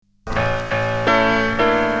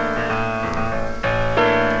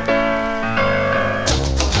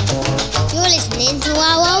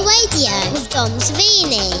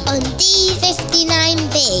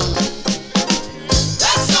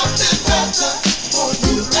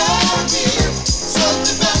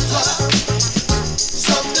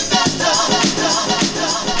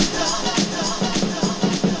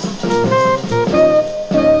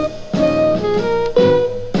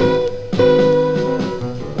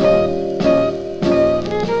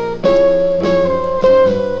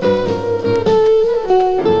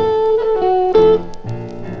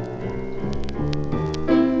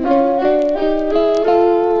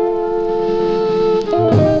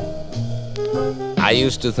I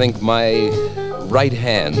used to think my right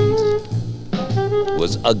hand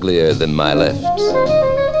was uglier than my left.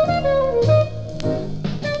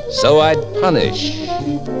 So I'd punish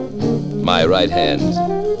my right hand,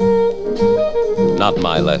 not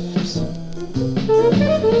my left.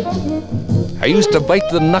 I used to bite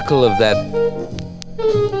the knuckle of that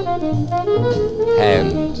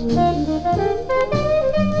hand,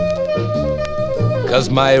 'cause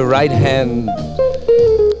my right hand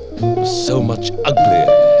was so much uglier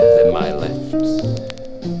than my left.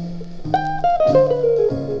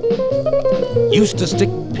 Used to stick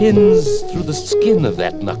pins through the skin of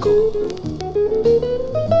that knuckle,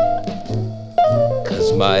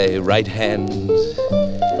 'cause my right hand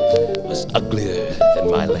was uglier than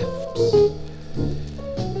my left.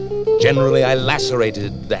 Generally, I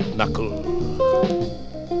lacerated that knuckle,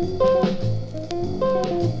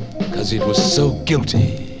 'cause it was so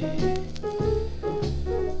guilty.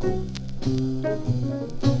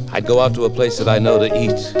 I'd go out to a place that I know to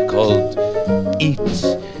eat, called Eat,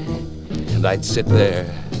 and I'd sit there,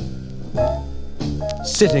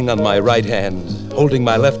 sitting on my right hand, holding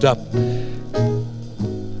my left up,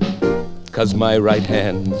 'cause my right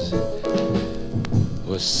hand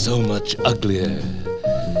was so much uglier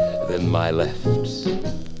than my left.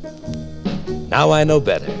 Now I know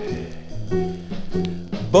better.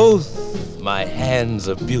 Both my hands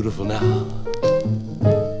are beautiful now.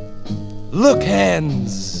 Look,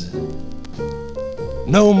 hands,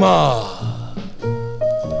 no more.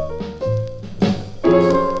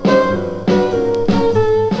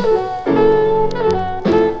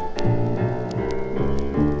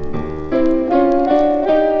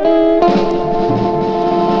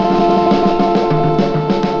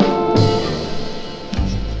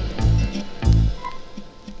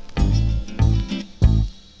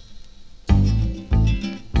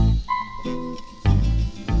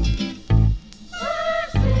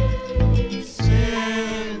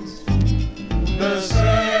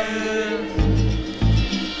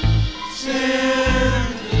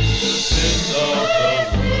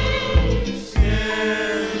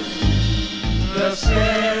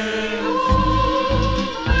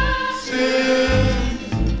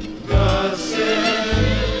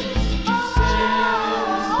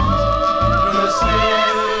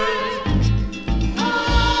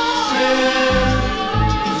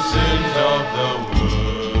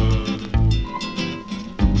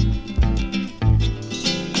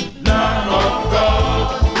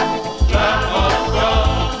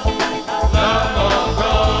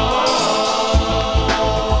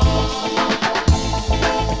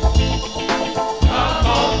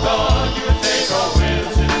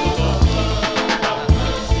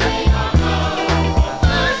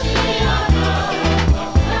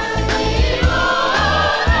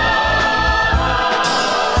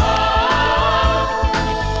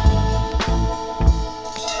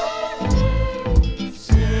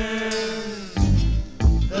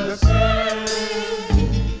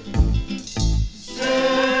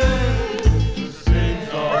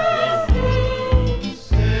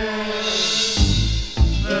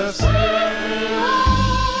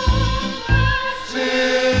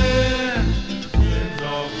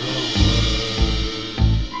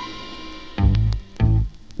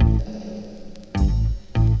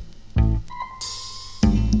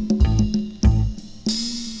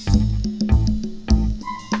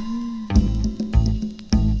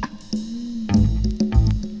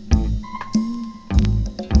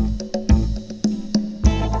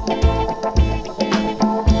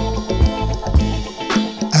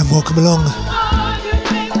 Welcome along.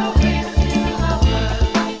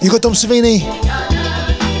 You got Dom Savini.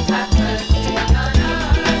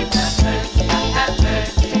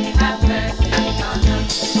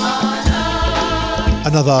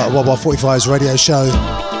 Another Wah 45's radio show.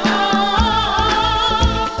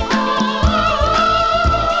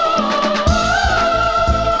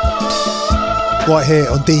 Right here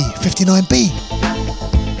on D59B.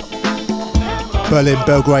 Berlin,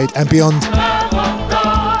 Belgrade and beyond.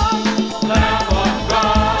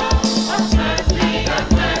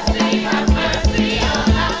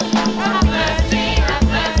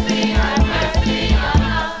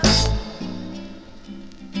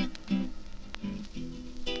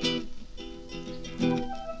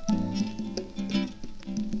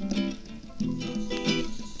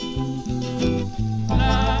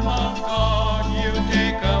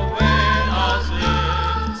 Take away our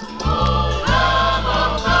sins. Oh, Lamb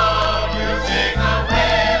of God, you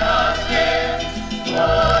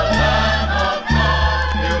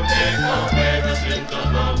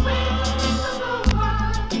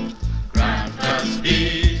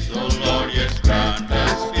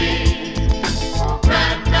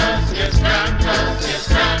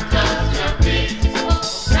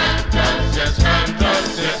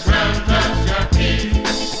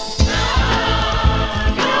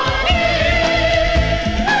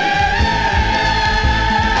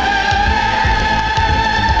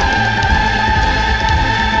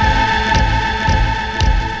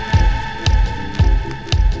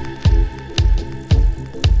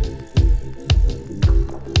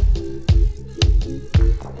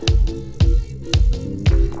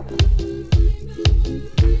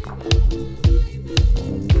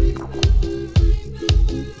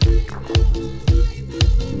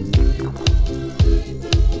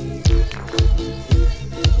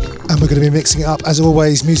going to be mixing it up, as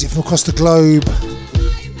always, music from across the globe,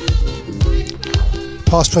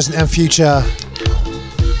 past, present and future,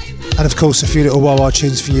 and of course a few little wah-wah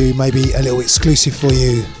tunes for you, maybe a little exclusive for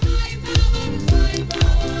you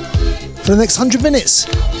for the next 100 minutes.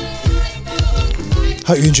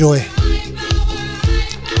 Hope you enjoy.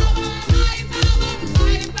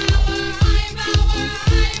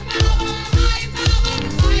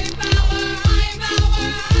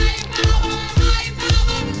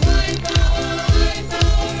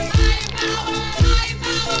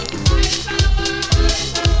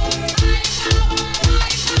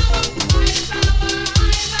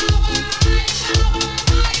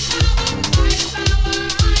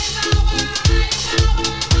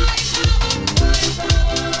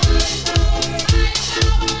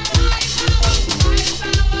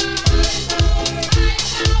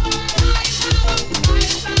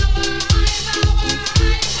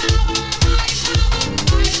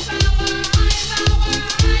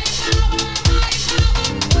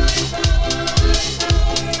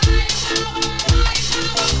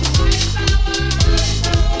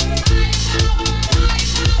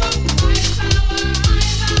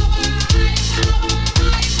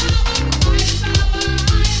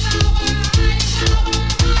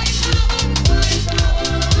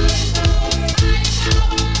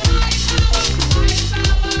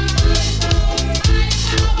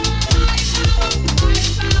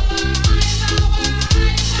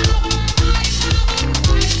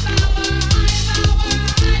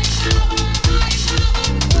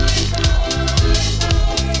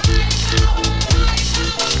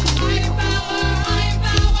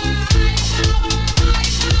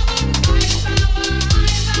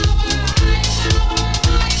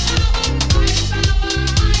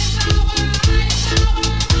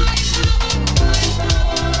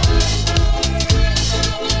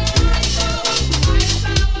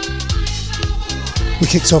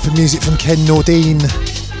 Kicked off with music from Ken Nordine,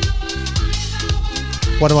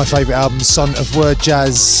 one of my favourite albums, Son of Word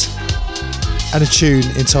Jazz, and a tune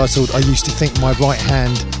entitled I Used to Think My Right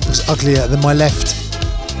Hand Was Uglier Than My Left.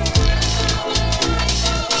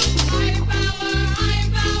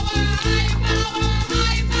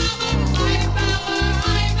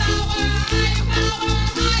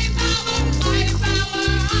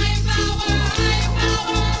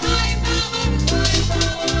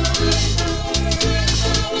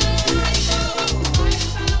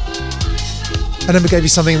 And then we gave you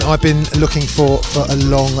something that I've been looking for a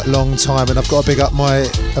long time, and I've got to big up my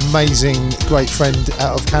amazing great friend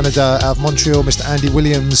out of Canada, out of Montreal, Mr. Andy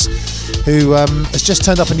Williams, who has just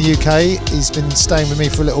turned up in the UK. He's been staying with me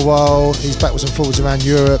for a little while. He's backwards and forwards around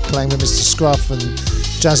Europe, playing with Mr. Scruff and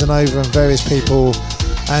Jazzanova and various people.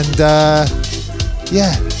 And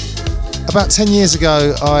yeah, about 10 years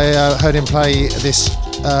ago, I heard him play this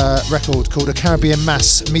record called A Caribbean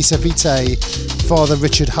Mass, Misa Vitae, Father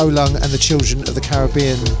Richard Holung and the Children of the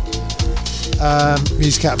Caribbean.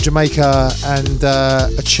 Music out of Jamaica, and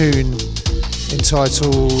a tune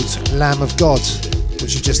entitled Lamb of God,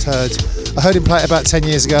 which you just heard. I heard him play it about 10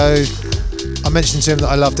 years ago. I mentioned to him that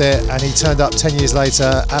I loved it, and he turned up 10 years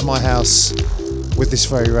later at my house with this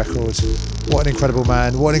very record. What an incredible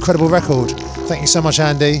man, what an incredible record. Thank you so much,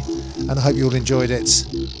 Andy, and I hope you all enjoyed it.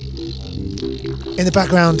 In the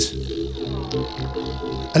background,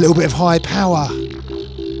 a little bit of high power.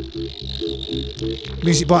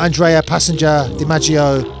 Music by Andrea Passenger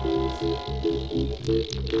DiMaggio.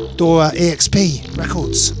 Dora EXP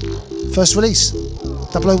Records. First release,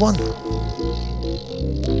 001.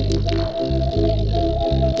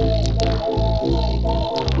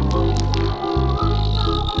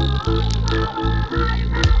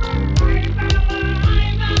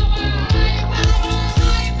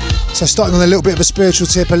 So starting on a little bit of a spiritual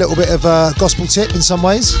tip, a little bit of a gospel tip in some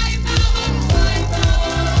ways,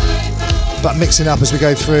 but mixing up as we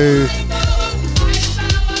go through.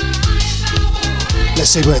 Let's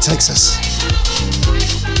see where it takes us.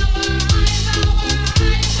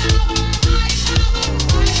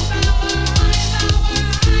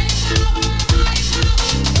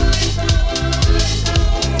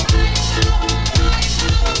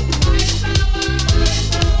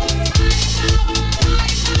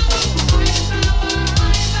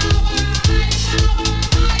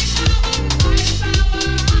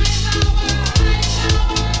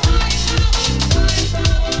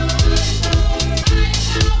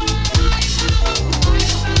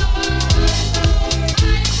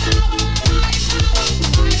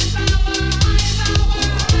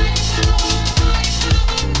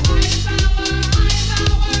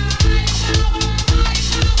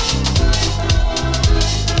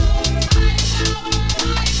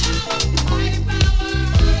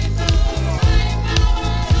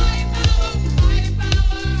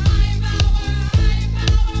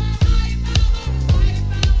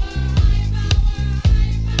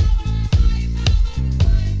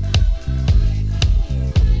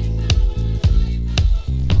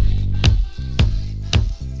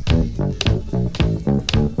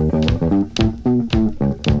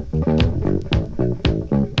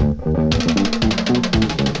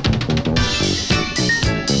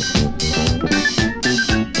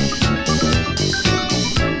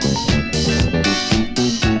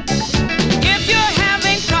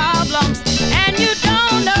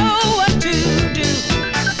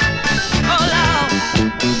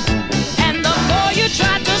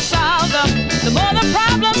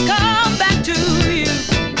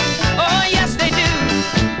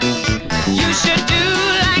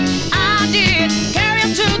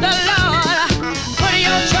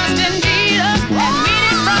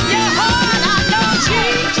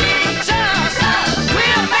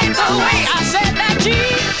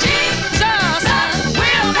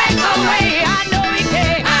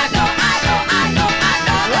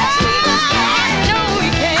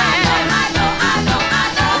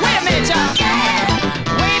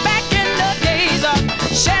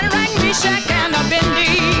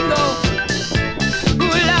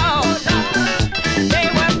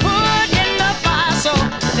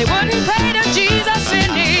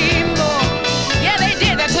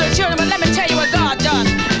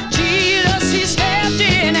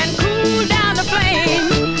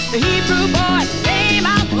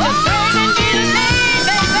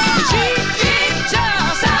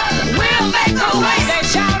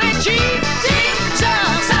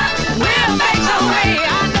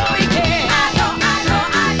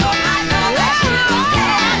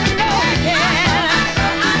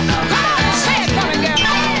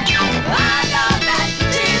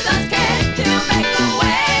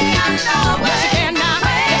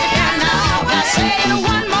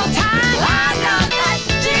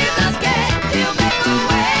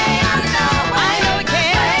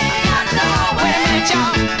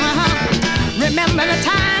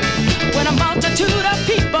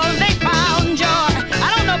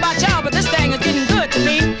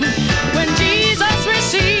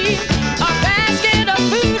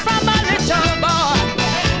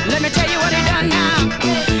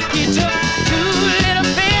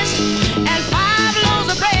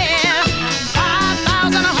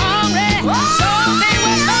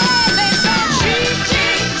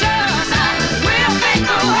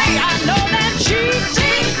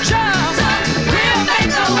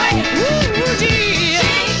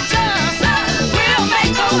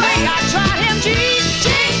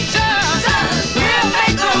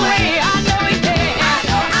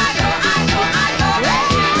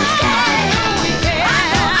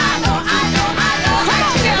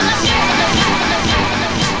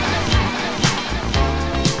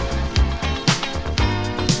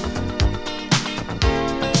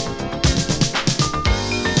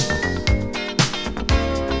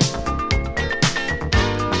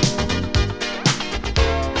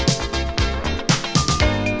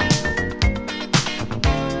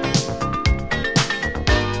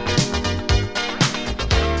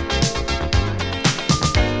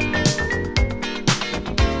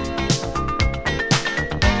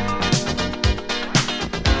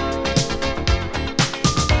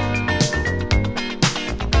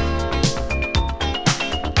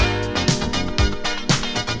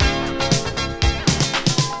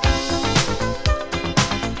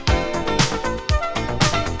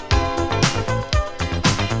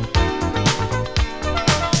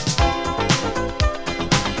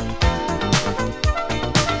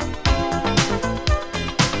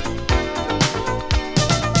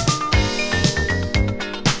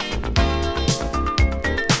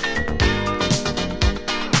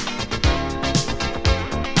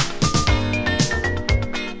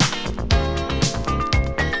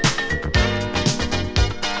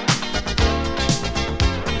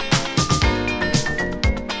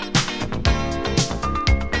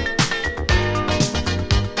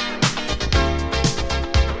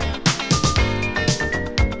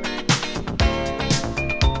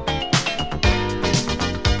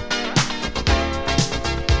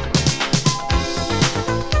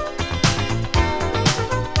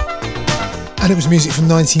 And it was music from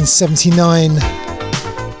 1979.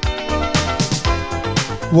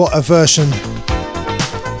 What a version.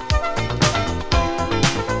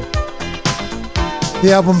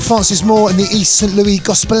 The album Francis Moore and the East St. Louis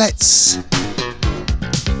Gospelettes.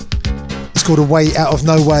 It's called A Way Out of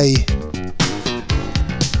No Way.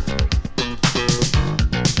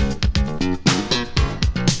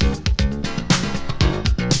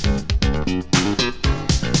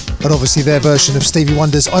 And obviously their version of Stevie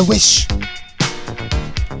Wonder's I Wish.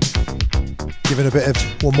 Giving a bit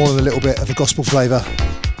of, well, more than a little bit of a gospel flavour.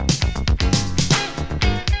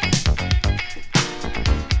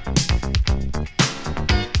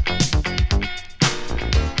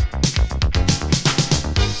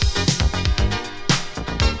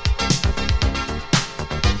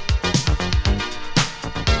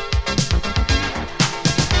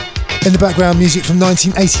 In the background, music from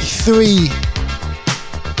 1983.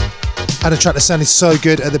 And a track that sounded so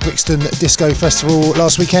good at the Brixton Disco Festival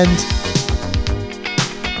last weekend.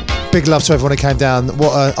 Big love to everyone who came down.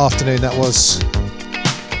 What an afternoon that was.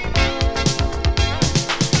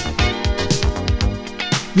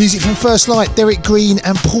 Music from First Light, Derek Green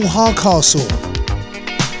and Paul Hardcastle.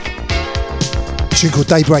 A tune called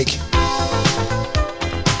Daybreak.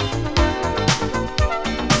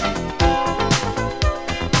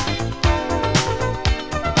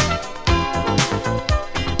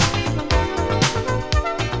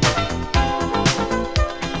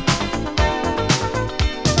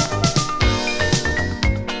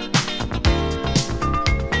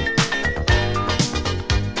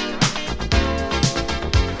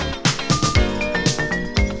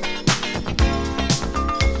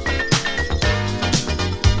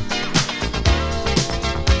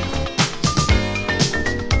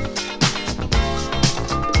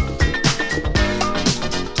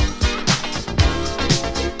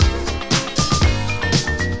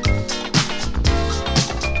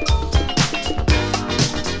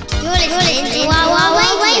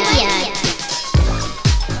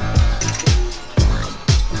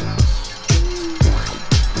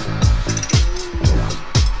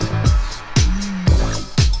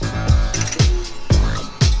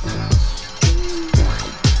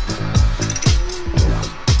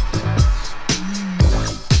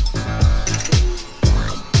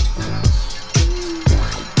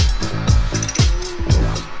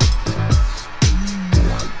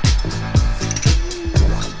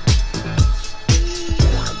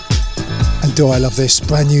 Do I love this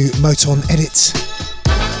brand new Motown edit.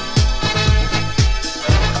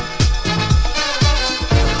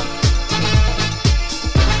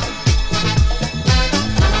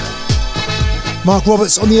 Mark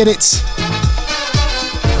Roberts on the edit.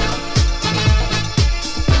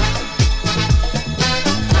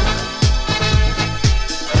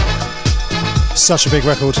 Such a big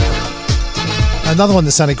record. Another one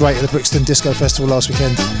that sounded great at the Brixton Disco Festival last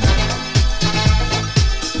weekend.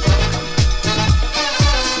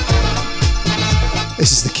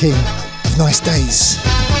 This is the king of Nice Days.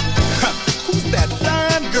 Who's that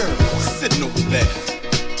fine girl sitting over there?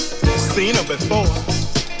 Seen her before,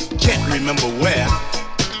 can't remember where.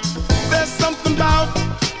 There's something about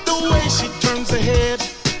the way she turns her head,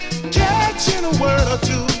 catching a word or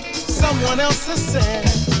two someone else has said.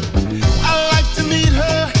 I like to meet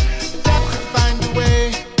her, got to find a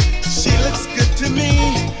way. She looks good to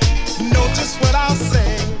me, know just what I'll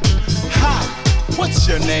say. Hi, what's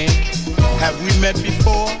your name? Have we met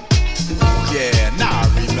before? Yeah, now I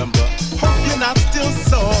remember. Hope you're not still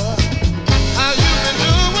sore. How you been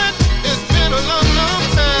doing? It's been a long, long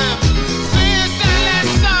time since I last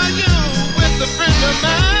saw you with a friend of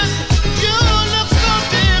mine. You look so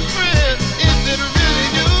different. Is it really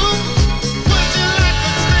you? Would you like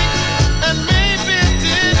a drink and maybe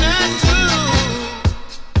dinner too?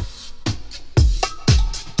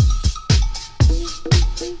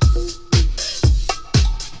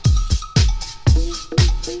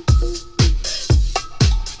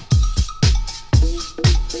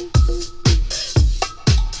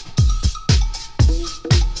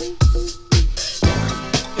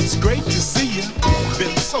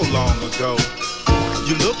 Long ago,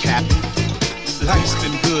 you look happy, life's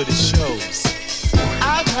been good, it shows.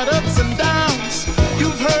 I've had ups and downs,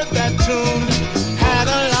 you've heard that tune. Had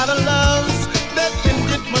a lot of loves that didn't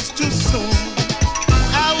get much too soon.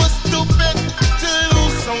 I was stupid to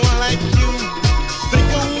lose someone like you.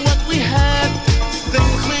 Think of what we had,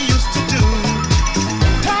 things we used to do.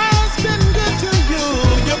 Time's been good to you,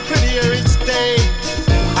 you're prettier each day.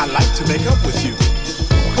 I like to make up with you,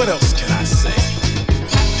 what else can I say?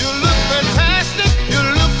 Fantastic, you're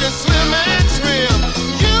looking slim and trim.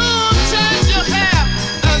 You change your hair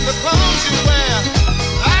and the clothes you wear.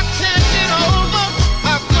 I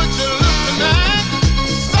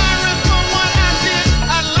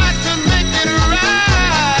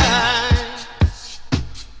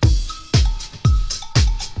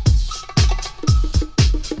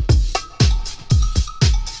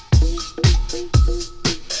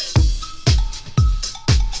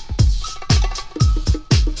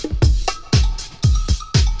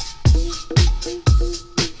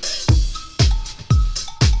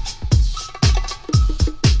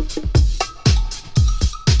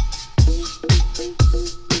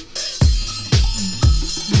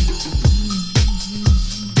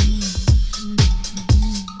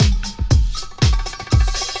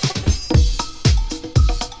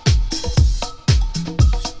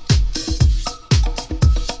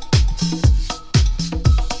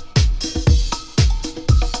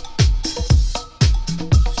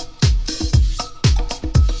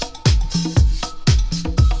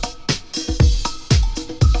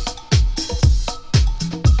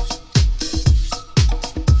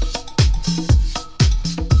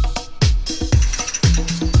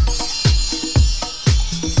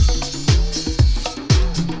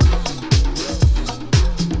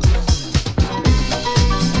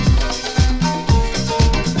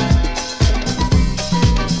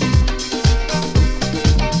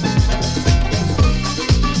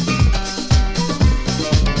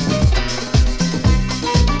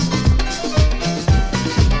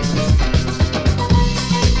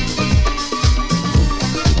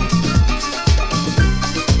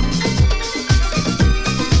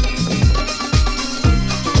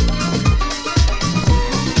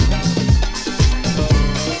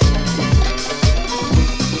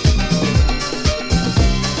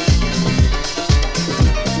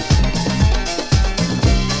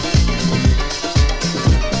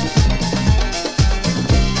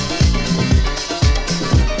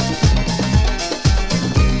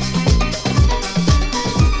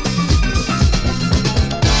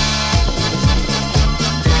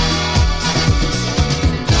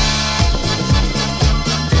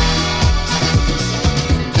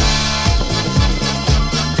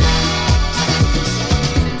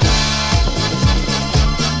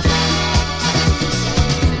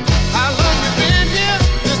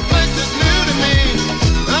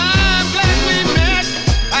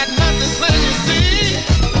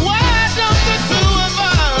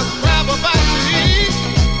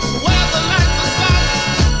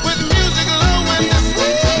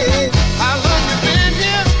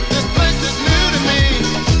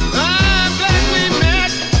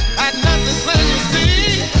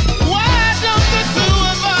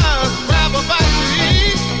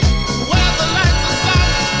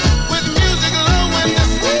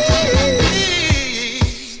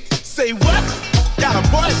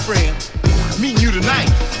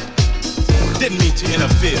Didn't mean to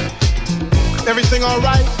interfere. Everything all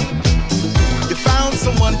right? You found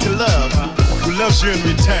someone to love, huh? Who loves you in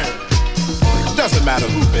return. Doesn't matter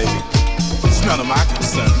who, baby. It's none of my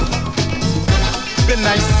concern. Been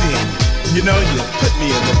nice seeing you. You know, you put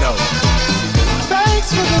me in the know.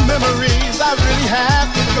 Thanks for the memories. I really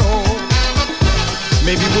have to go.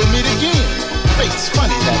 Maybe we'll meet again. Fate's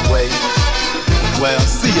funny that way. Well,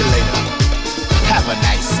 see you later. Have a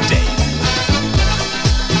nice day.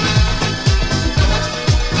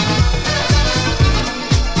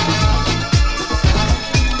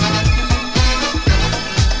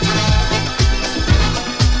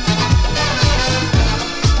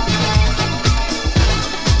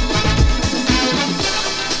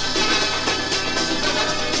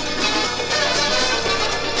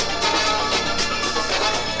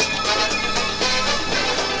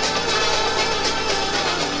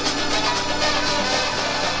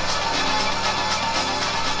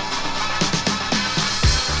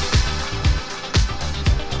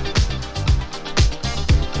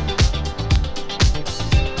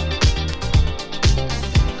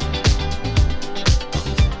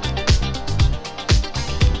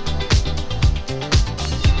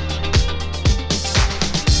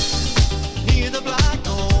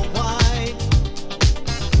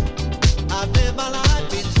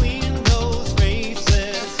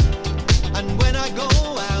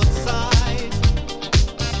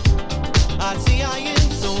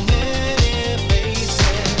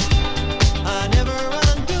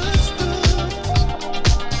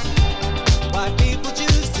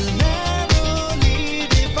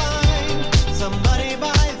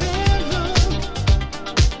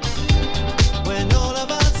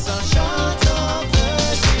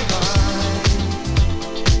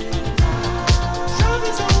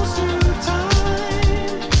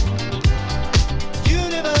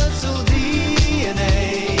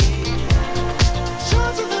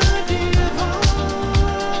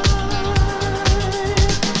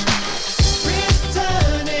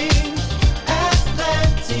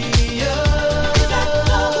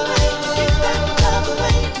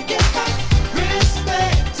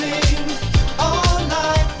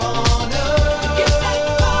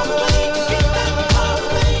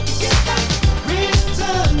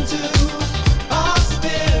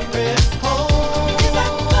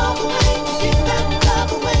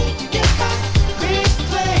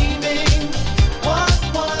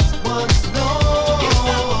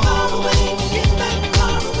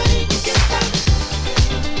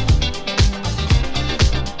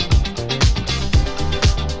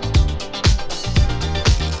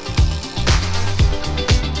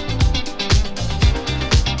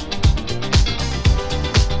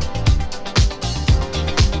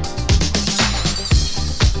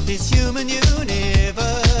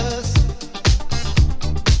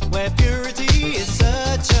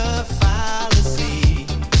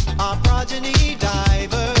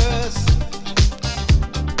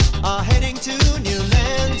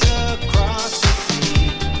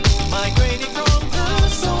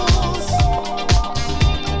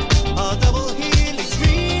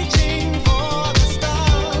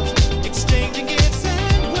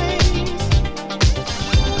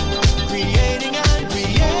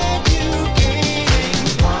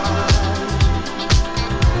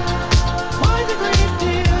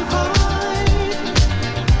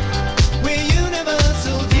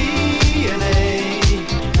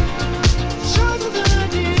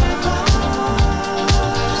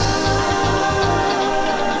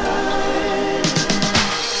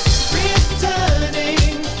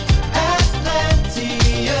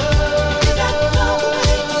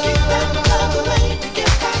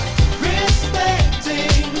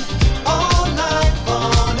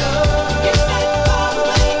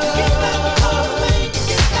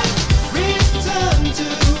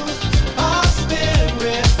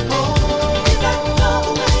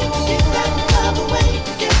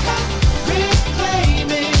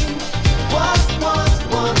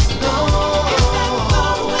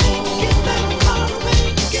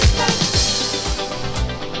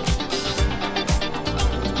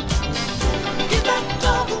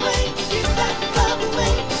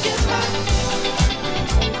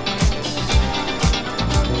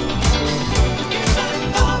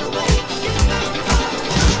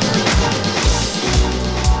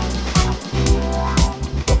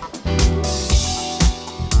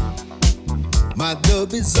 My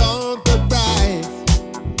love is on the rise.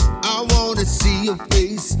 I wanna see your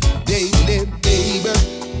face daily, baby.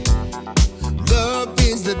 Love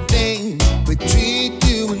is the thing between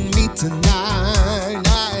you and me tonight.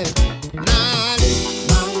 My head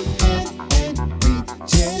and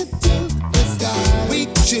reach it to the sky. We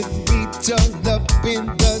should reach angel up in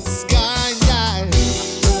the sky.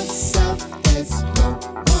 The south has no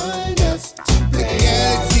one else to blame. The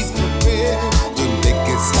galaxy's prepared to make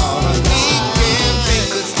it starlight. We can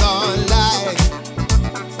make it starlight.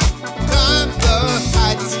 Climb the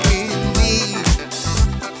heights with me.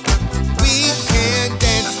 We can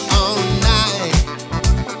dance all night,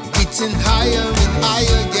 reaching higher and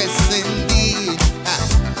higher. Yes, indeed.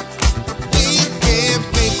 We can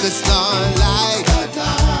make it starlight.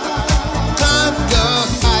 Climb the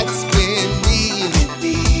heights with me.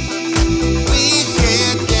 We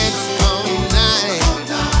can dance all night,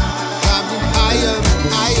 climbing higher and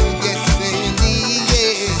higher. Yes, indeed.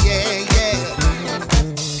 Yeah, yeah, yeah.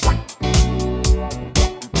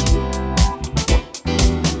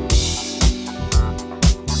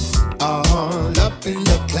 All up in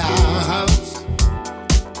the clouds.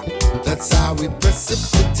 That's how we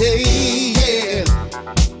precipitate. Yeah.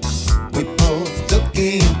 We both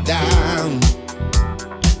looking down.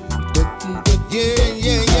 Yeah,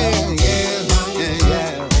 yeah, yeah, yeah, yeah,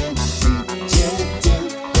 yeah.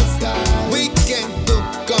 We can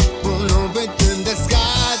look up all over in the sky.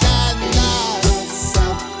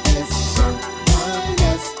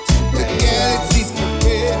 The galaxy's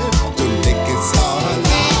prepared to make it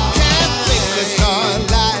starlight. Can't make it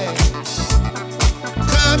starlight.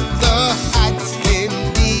 Climb the heights with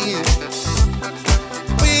me.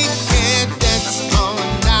 We can dance all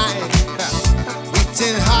night,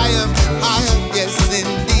 reaching higher, higher. Yes,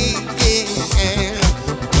 indeed. Yeah.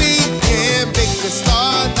 We can make it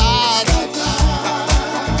starlight.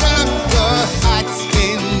 Climb the heights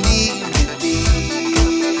with me.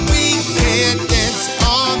 We can dance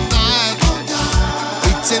all night,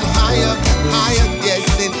 reaching higher, higher. Yes,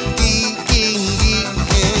 indeed.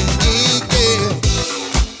 Yeah.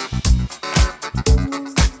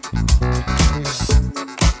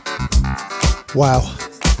 Wow.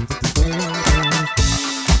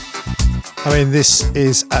 I mean, this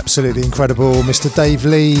is absolutely incredible. Mr. Dave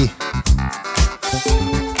Lee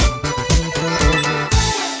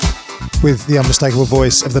with the unmistakable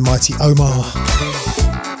voice of the mighty Omar.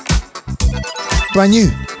 Brand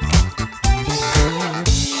new.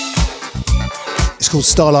 It's called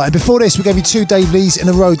Starlight. And before this, we gave you two Dave Lees in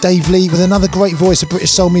a row. Dave Lee with another great voice of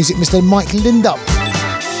British soul music, Mr. Mike Lindup.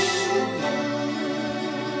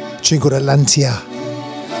 A tune called Atlantia.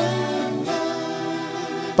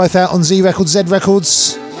 Both out on Z Records, Z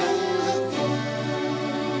Records.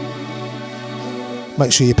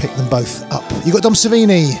 Make sure you pick them both up. You got Dom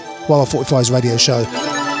Savini, Wild 45's radio show.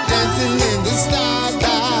 Dancing in the starlight.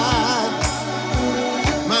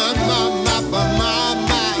 My.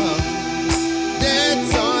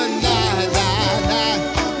 Dance all night.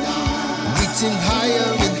 Reaching higher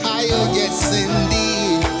and higher, yes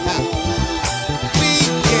indeed. We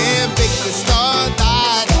can make the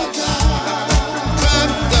starlight.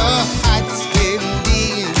 Climb the heights with me.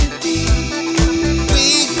 We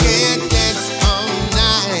can dance all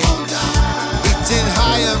night, reaching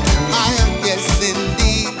higher, higher, yes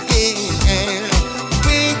indeed. Yeah.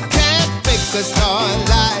 We can make the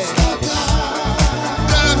starlight.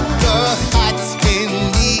 Climb the heights with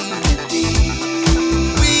me.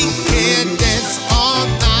 We can dance all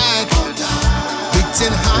night,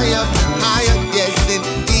 reaching higher, higher, yes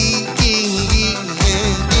indeed.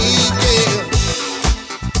 Yeah.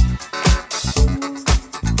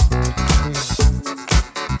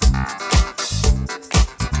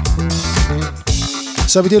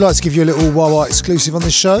 So we do like to give you a little Wawa exclusive on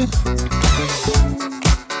this show.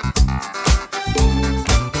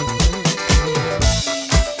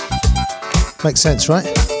 Makes sense, right?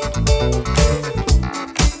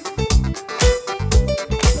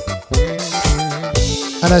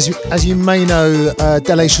 And as you may know,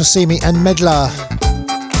 Dele Shosimi and Medla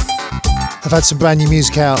have had some brand new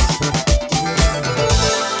music out.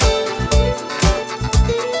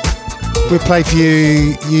 We've played for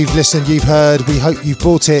you, you've listened, you've heard, we hope you've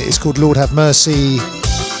bought it. It's called Lord Have Mercy.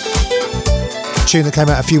 A tune that came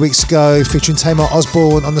out a few weeks ago featuring Tamar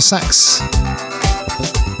Osborne on the sax.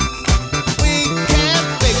 We can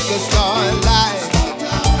make the starlight.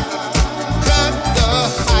 Climb the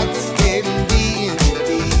heights with me.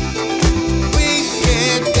 We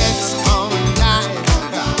can dance all night,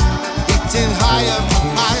 reaching higher,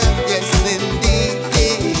 higher, yes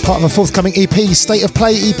indeed. Part of a forthcoming EP, State of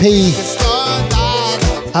Play EP,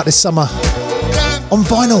 out this summer on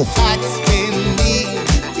vinyl.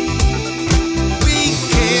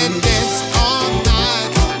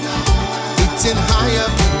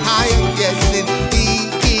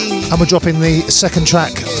 And we're dropping the second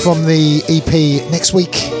track from the EP next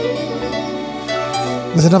week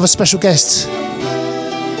with another special guest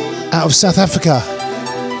out of South Africa.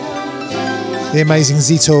 the amazing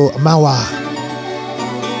Zito Mawa.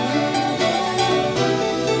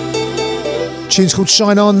 Tune's called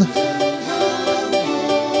Shine On.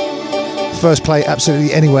 First play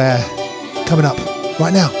absolutely anywhere. Coming up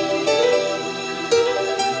right now.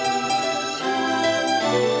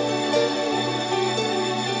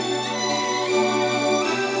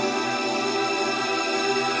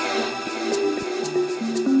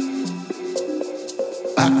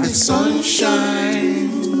 Like the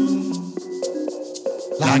sunshine,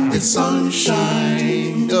 like the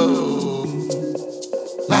sunshine, oh,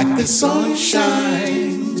 like the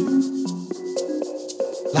sunshine,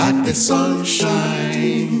 like the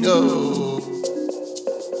sunshine, oh,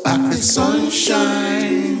 like the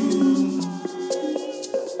sunshine,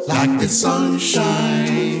 like the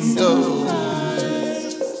sunshine, oh,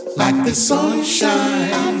 like the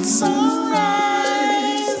sunshine,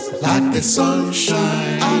 sunrise, like the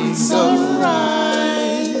sunshine, and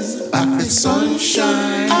sunrise, like the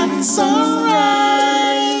sunshine, and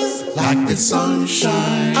sunrise, like the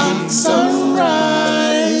sunshine, and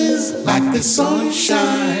sunrise, like the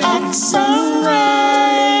sunshine, and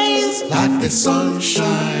sunrise, like the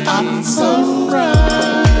sunshine, and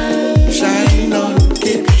sunrise. Shine on,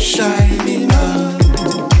 keep shining on,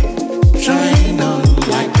 shine on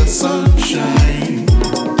like the sunshine.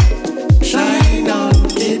 Shine on,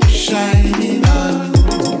 keep shining on,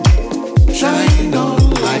 shine on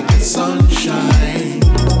like the sunshine.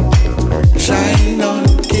 Shine on,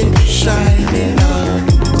 keep shining on,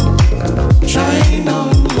 shine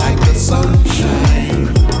on like the sunshine.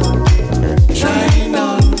 Shine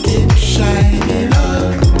on, keep shining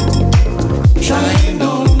on, shine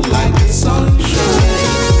on like the sunshine.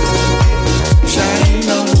 Shine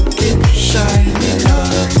on, keep shining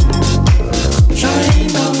on,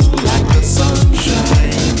 shine on like the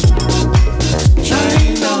sunshine.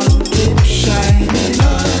 Shine on, keep shining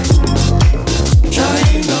on,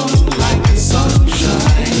 shine on like the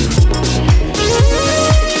sunshine.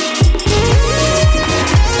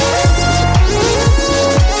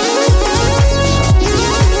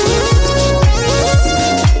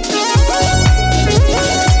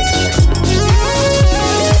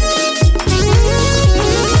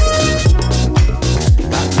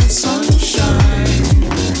 Like the sunshine.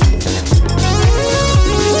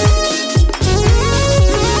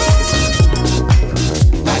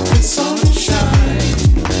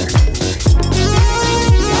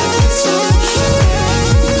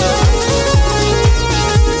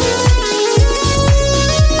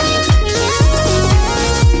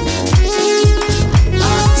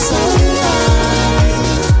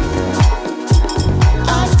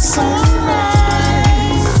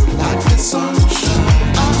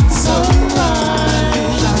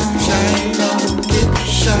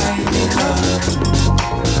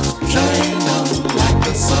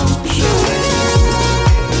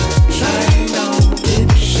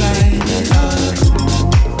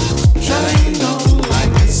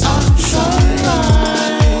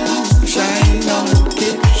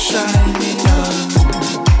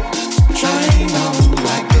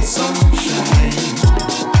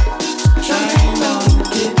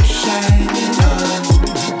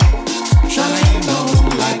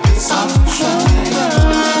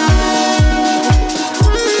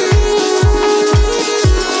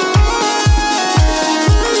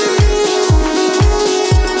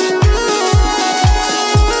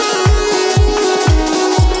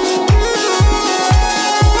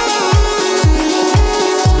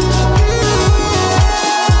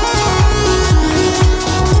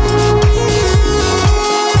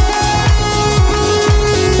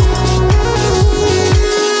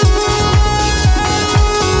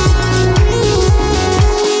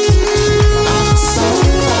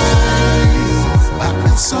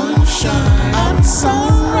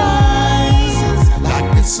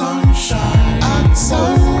 Like the sunshine, like the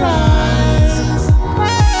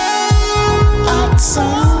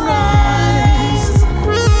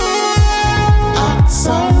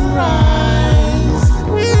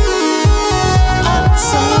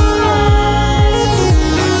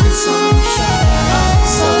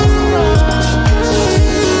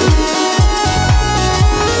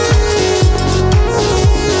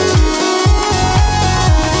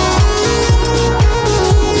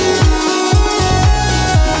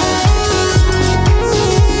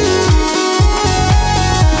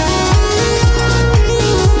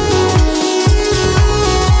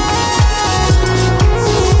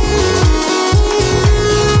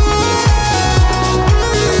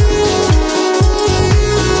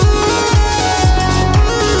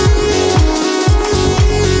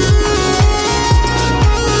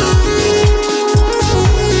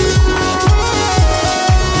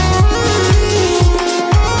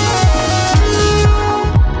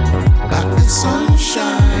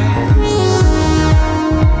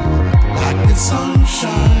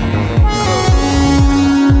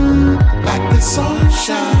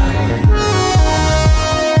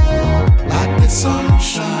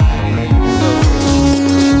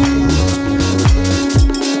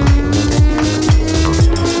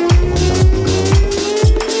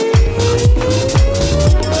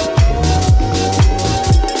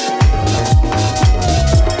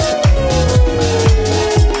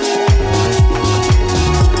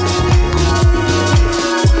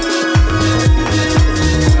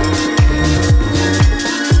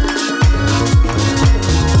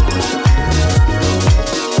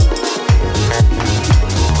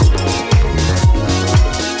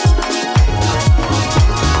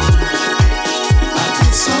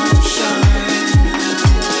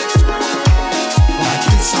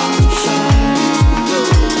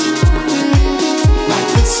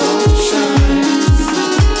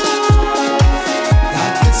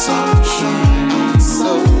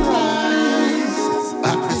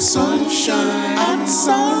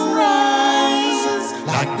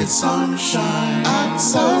sunshine at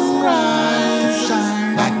sunrise,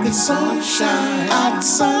 like the sunshine at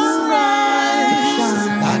sunrise,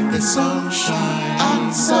 like the sunshine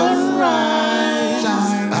at sunrise,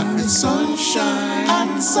 like the sunshine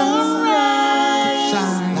at sunrise,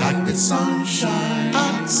 like the sunshine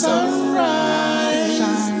at sunrise,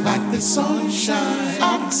 like the sunshine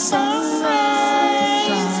at sunrise,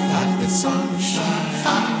 like the sunshine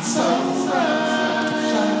at sunrise.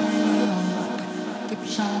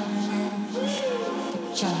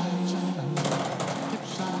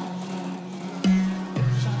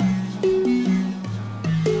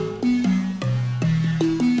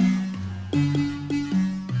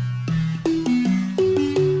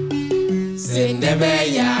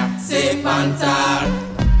 Sendebeya, se pantar.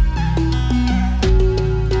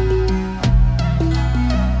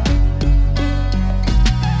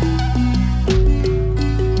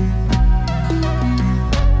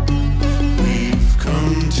 We've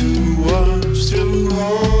come to watch through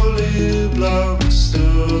holy blocks the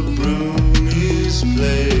broomies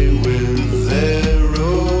play with their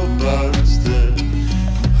robots that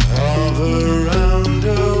hover around a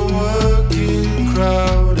working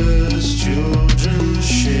crowd as children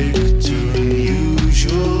shake to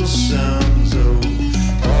unusual sounds. Oh,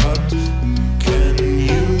 what can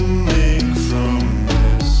you make from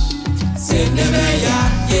this? Sendebeya,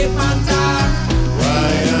 ye pantar.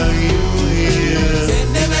 Why are you here?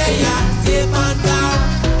 Sendebeya, se pantar.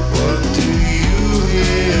 What do you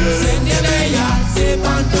hear? Sendebeya, se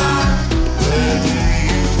pantar. Where do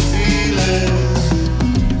you feel it?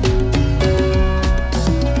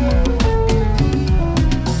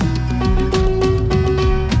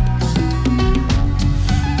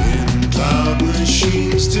 In cloud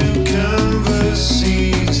machines to canvas,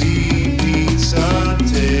 easy beats our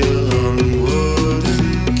tale on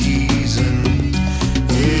wooden keys, and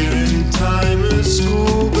here in time a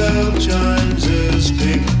school bell chimes as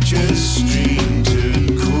pictures stream to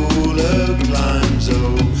cooler climes.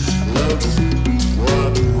 Oh, look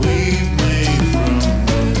what we've made from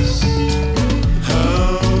this.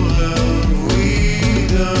 How have we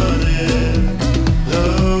done it?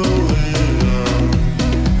 Though we're long.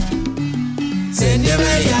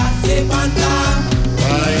 Sendebeya, se pantar.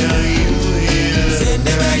 Why are you here?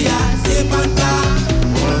 Sendebeya, se pantar.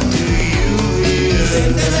 What do you hear?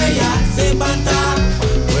 Sendebeya, se pantar.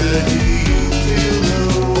 Where do you feel the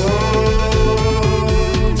warmth?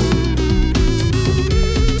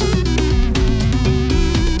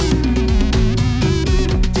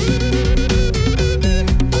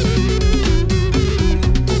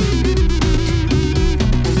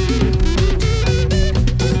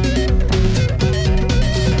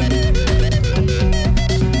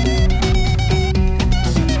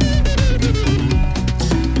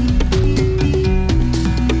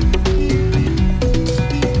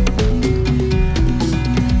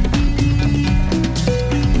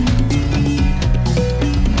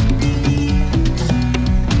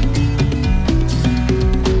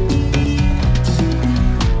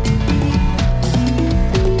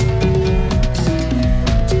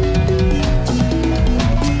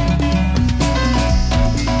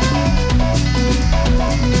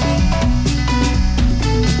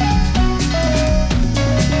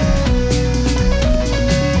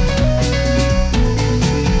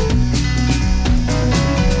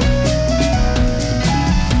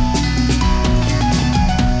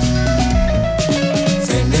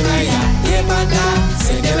 Sendebeya, ye pantar.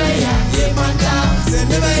 Sendebeya, ye pantar.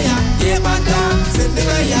 Sendebeya, ye pantar.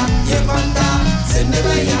 Sendebeya, ye pantar.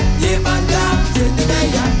 Sendebeya, ye pantar.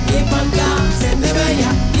 Sendebeya, ye pantar. Sendebeya,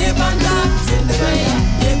 ye pantar. Sendebeya,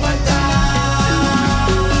 ye pantar.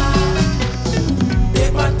 Ye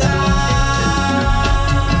pantar.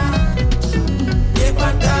 Ye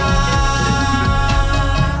pantar.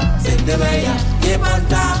 Sendebeya, ye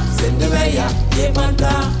pantar. Sendebeya, ye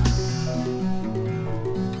pantar.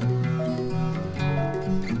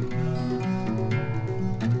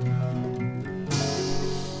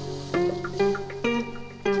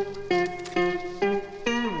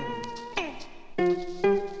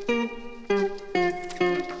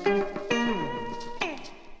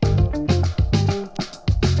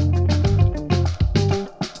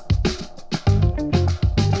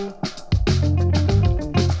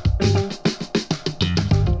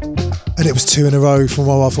 And it was 2 in a row from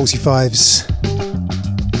YY45's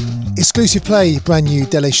exclusive play, brand new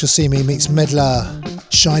Dele Shosimi meets Medla,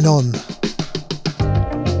 Shine On,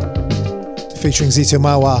 featuring Zito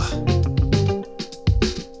Mawa,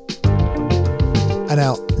 and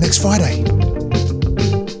out next Friday.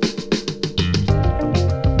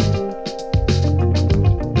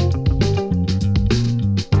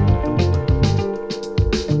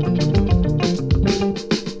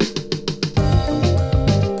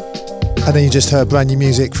 And then you just heard brand new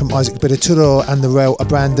music from Isaac Bidaturo and the Rail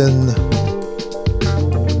Brandon.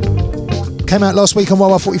 Came out last week on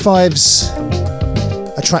YY45's,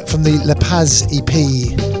 a track from the La Paz EP,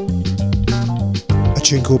 a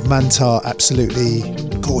tune called Manta, absolutely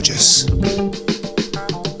gorgeous.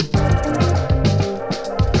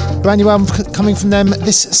 Brand new album coming from them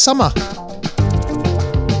this summer.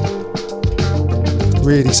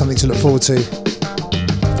 Really something to look forward to.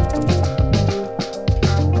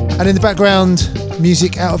 And in the background,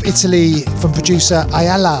 music out of Italy from producer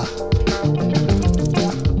Ayala.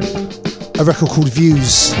 A record called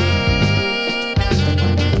Views.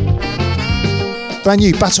 Brand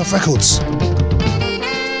new, Bat Off Records.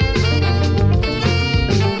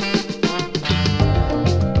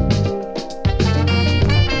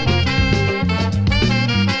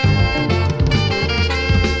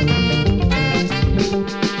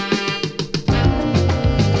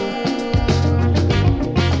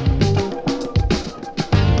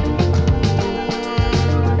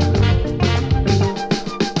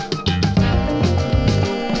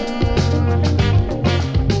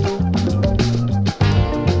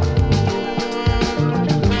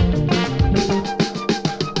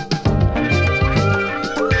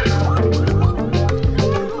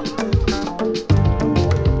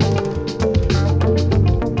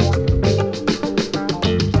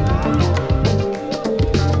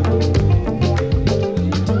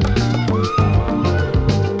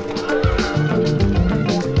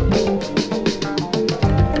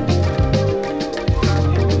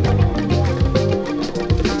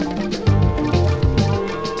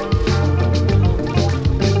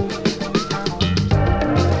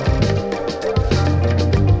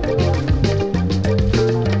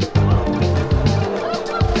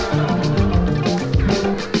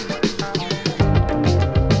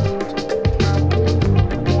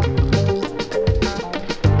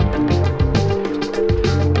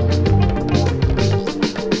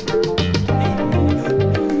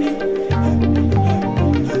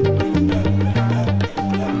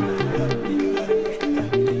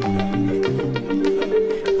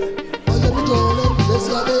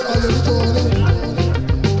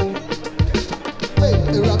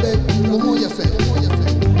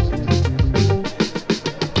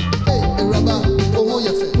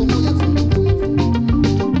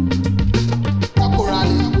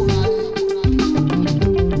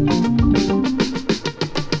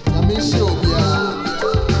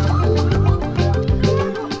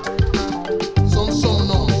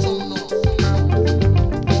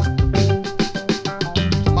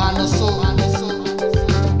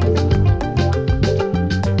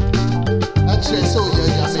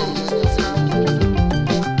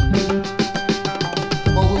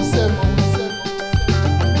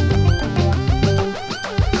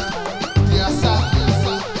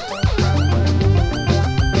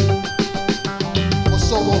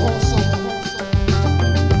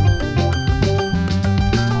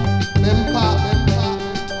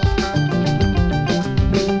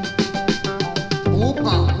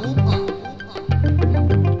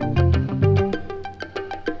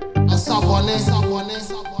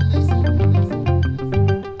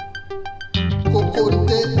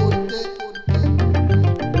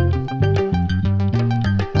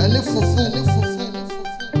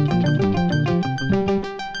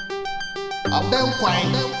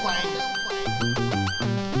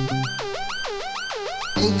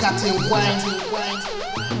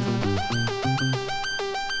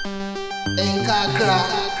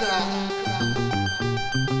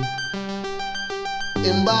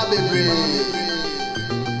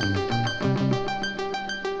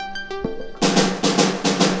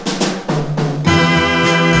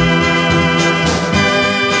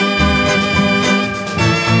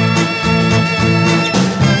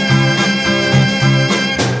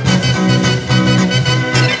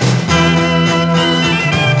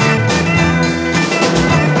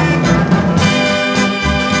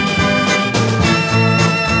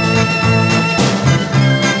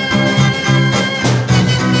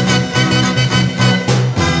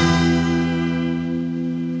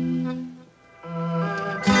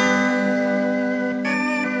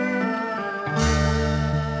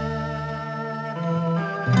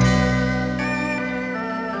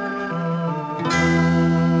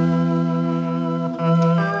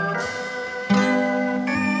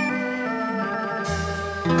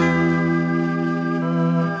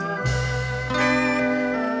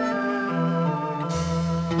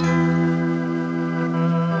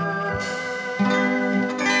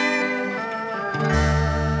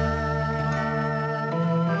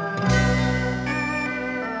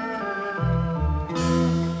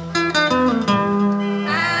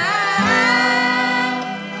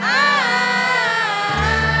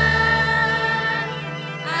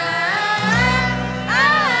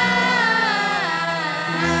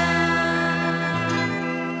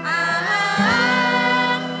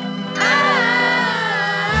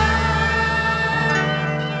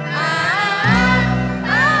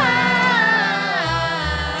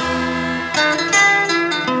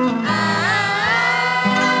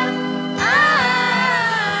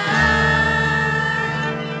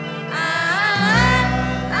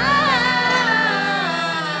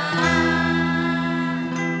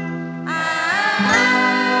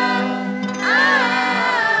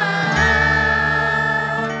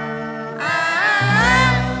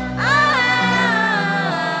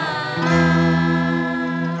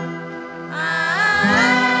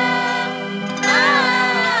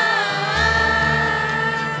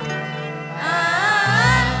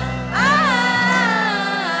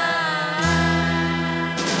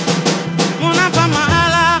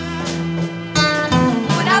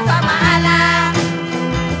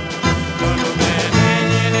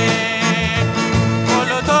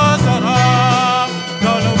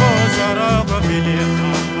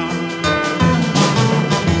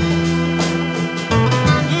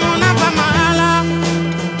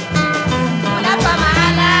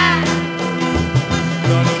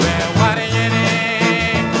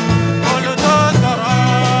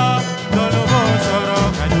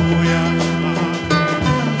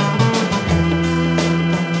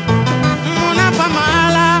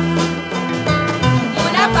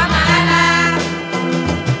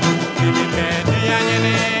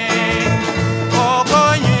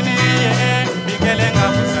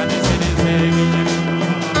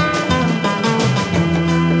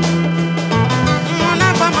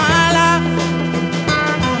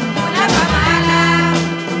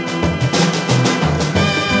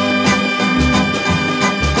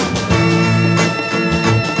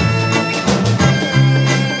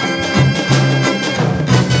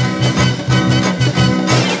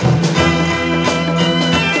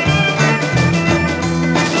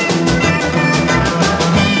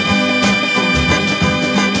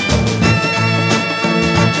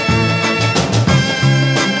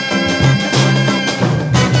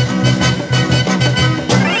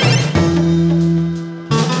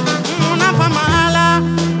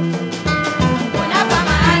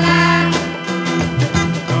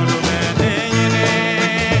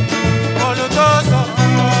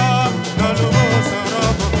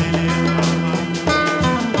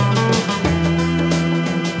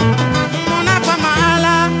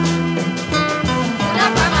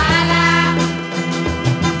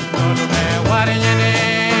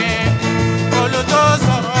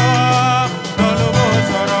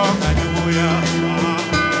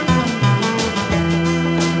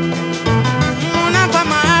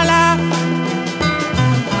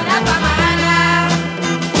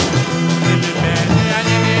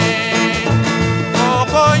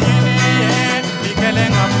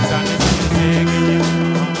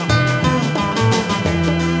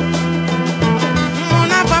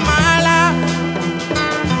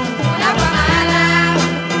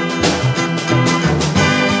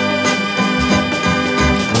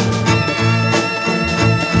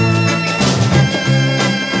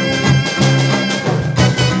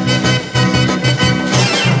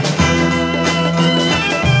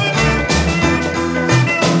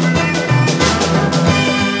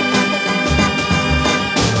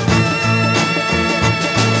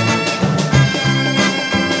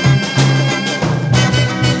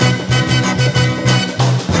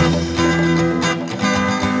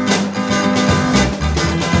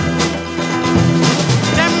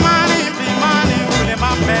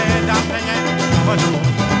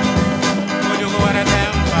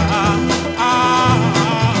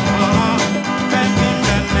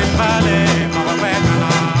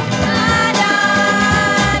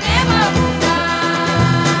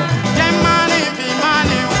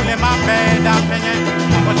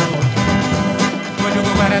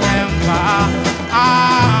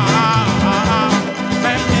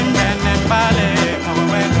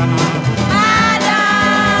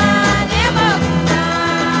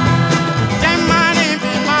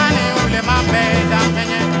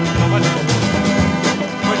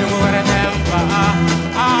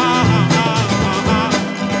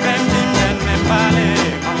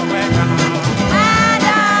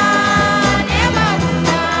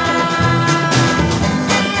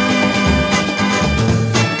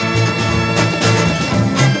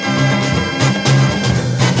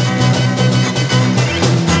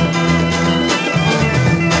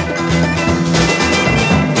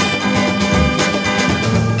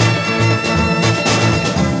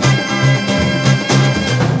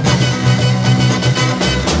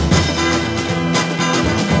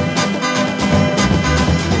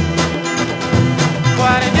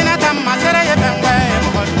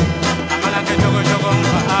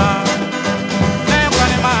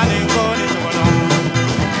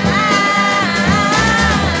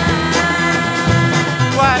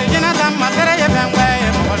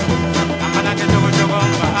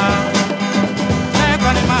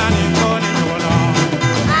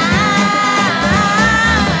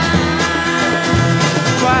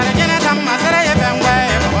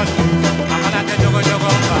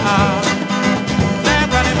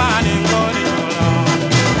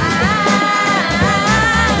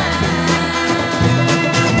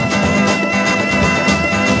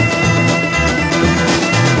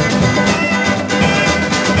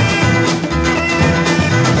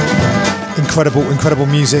 Incredible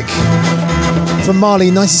music from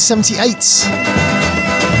Mali, 1978.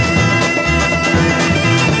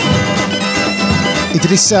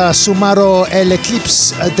 Idrissa Soumaro et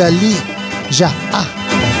l'Eclipse de l'Ija'a.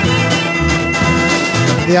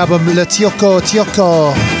 The album Le Tioko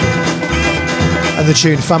Tioko and the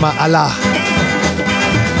tune Fama Allah.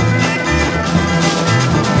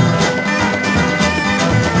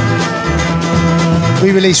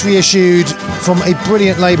 Re-release, reissued from a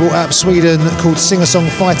brilliant label out of Sweden called Singer Song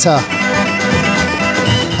Fighter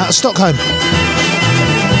out of Stockholm.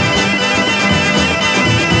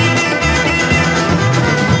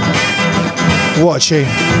 What a tune.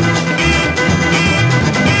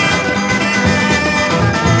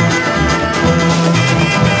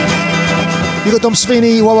 You got Dom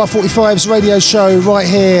Savini, Wawa 45's radio show right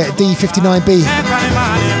here,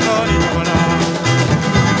 D59B.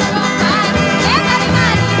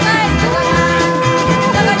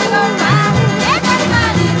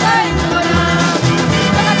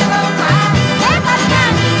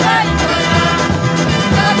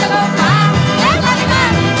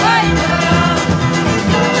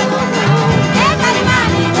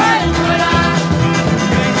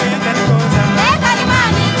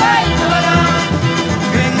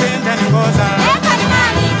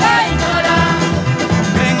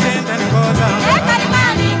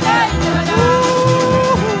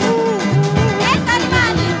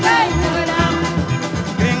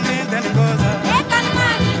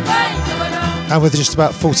 And with just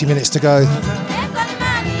about 40 minutes to go,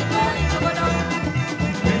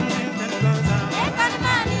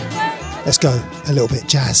 let's go a little bit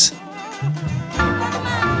jazz.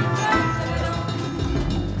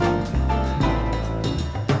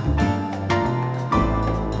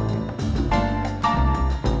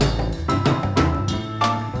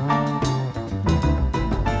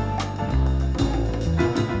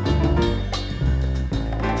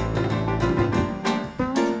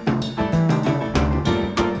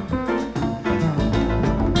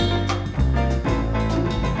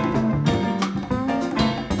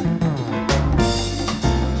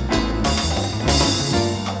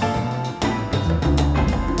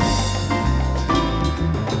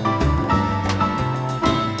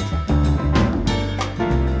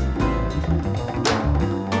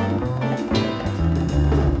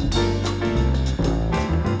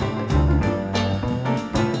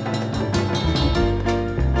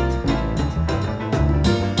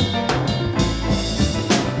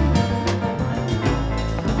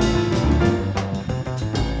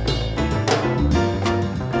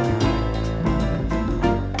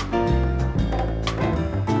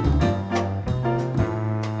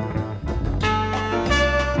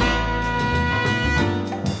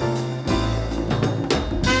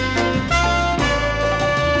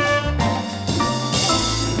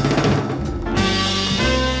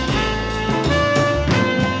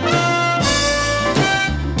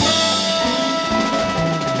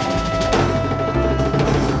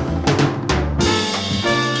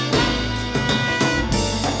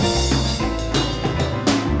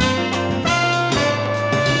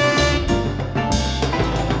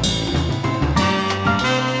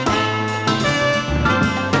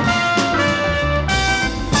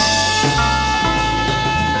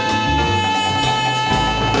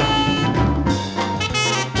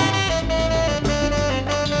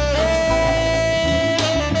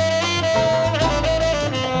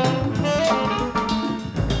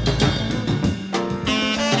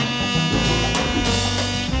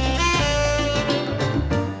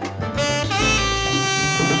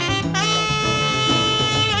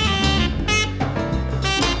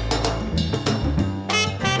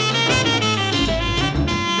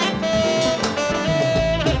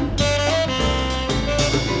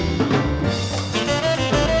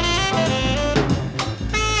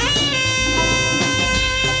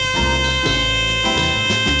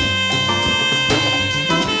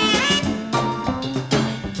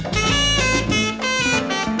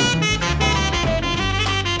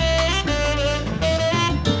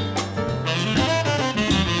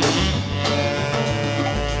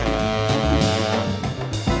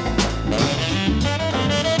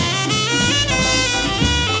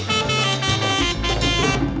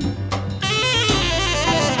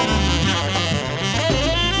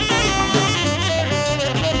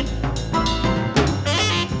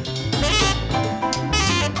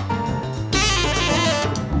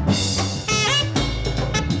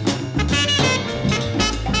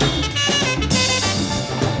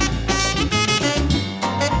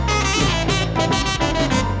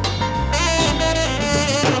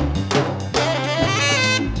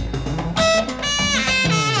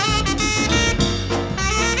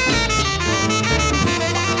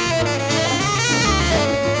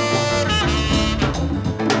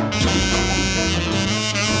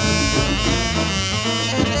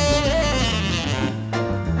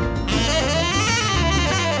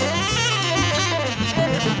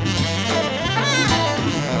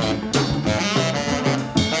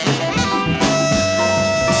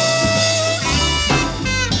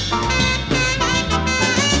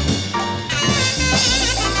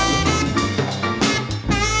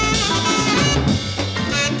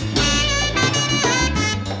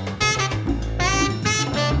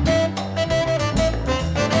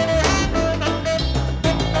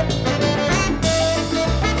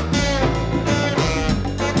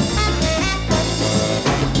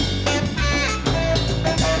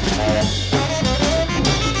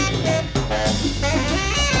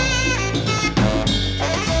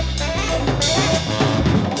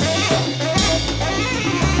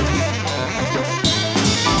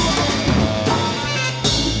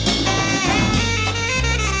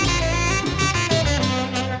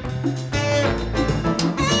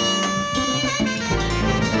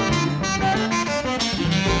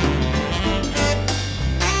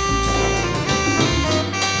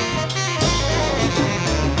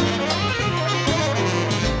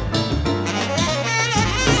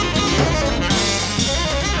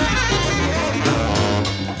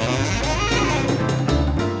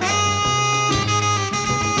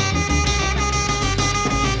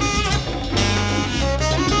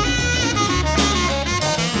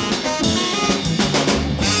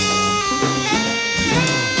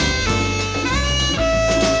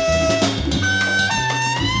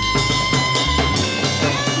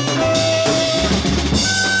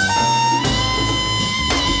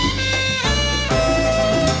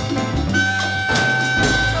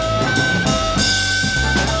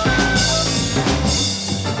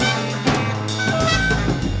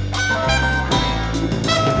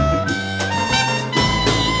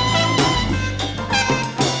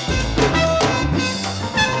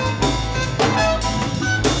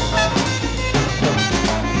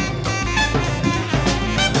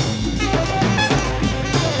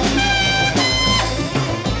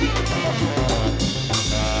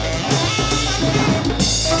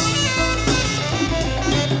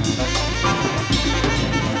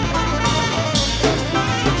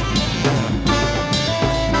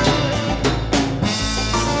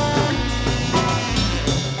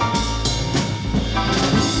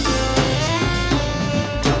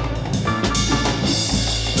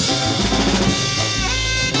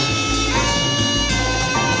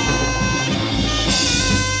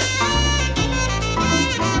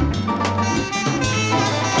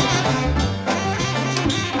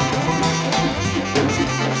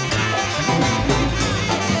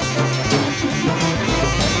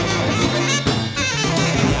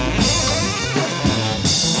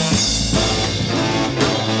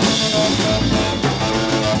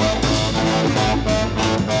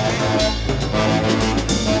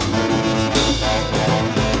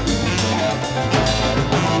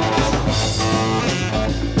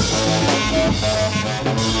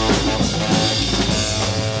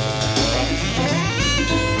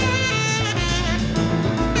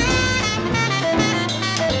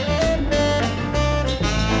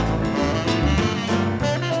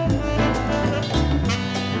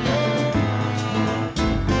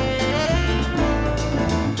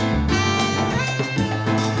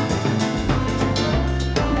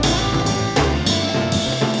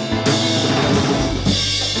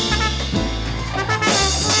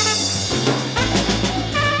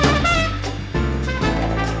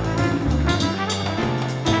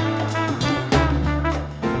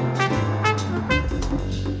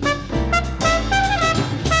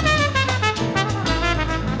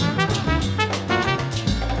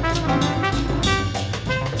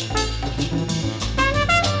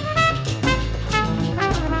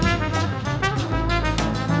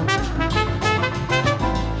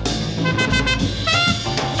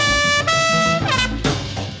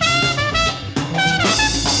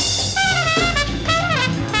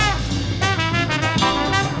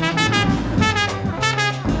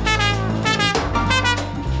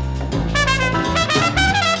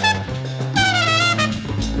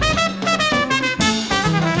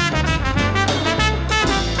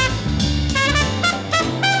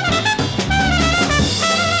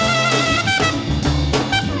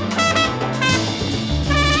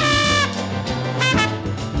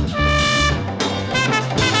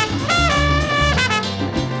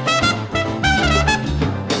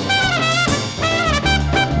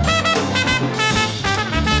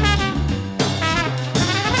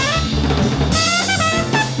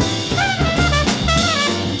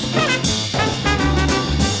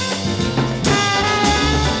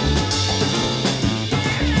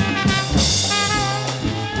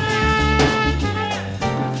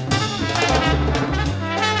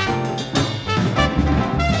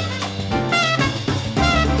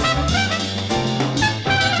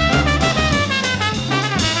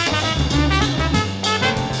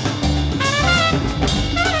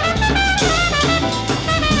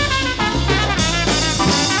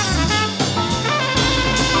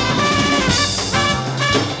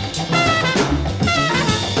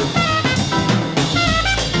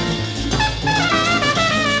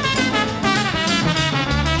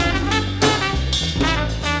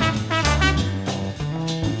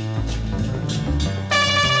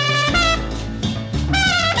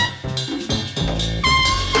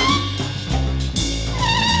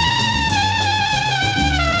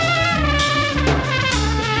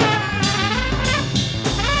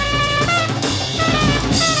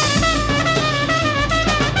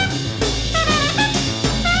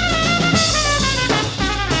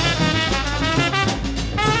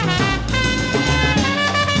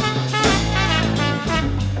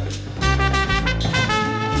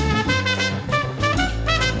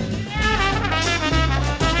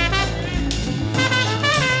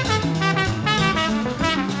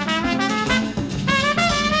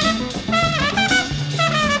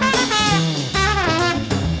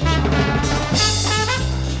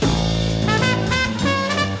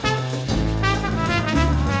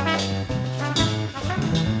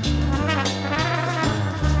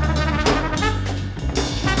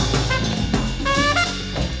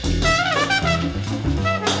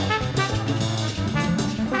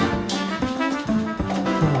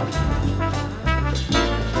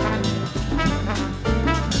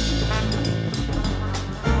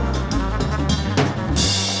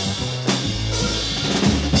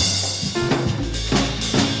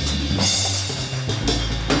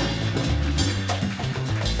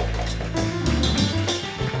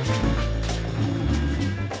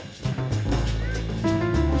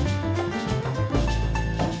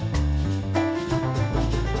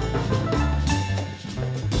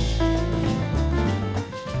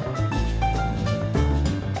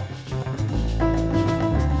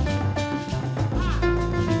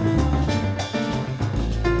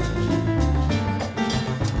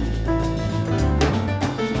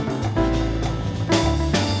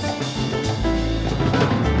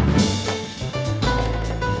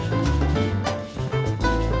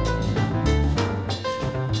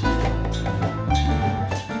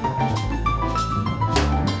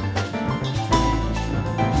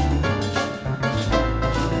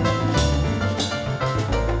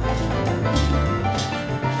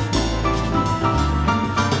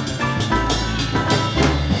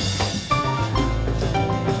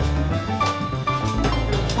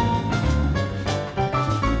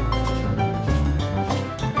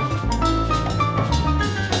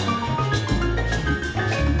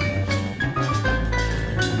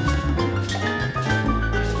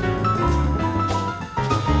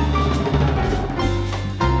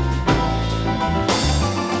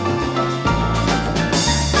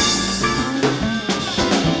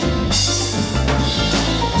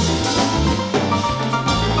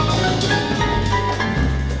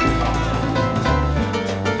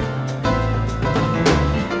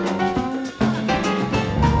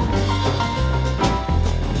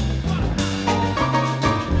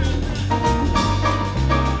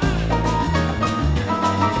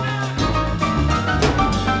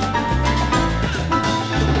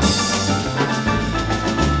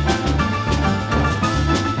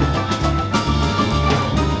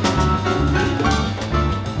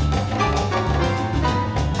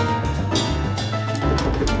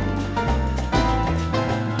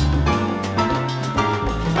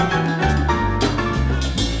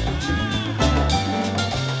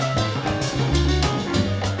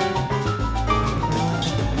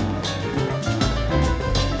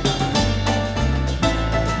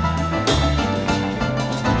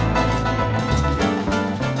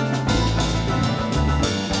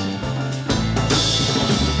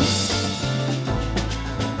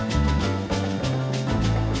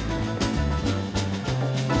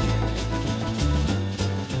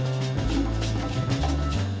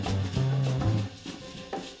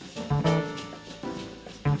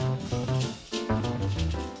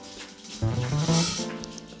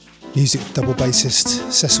 Music double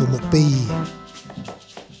bassist Cecil McBee.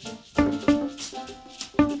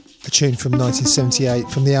 A tune from 1978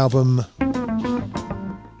 from the album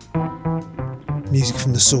Music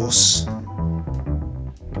from the Source.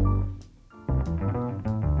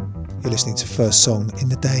 You're listening to First Song in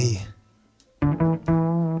the Day.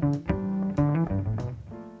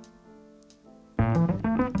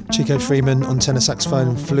 Chico Freeman on tenor saxophone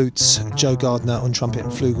and flutes, Joe Gardner on trumpet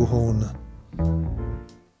and flugelhorn.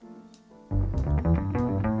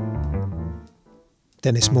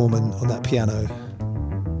 Dennis Moorman on that piano.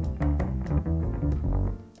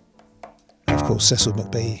 And of course Cecil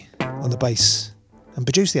McBee on the bass and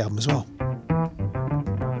produced the album as well.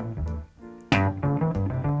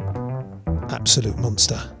 Absolute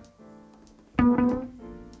monster.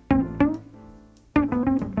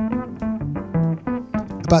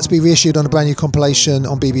 About to be reissued on a brand new compilation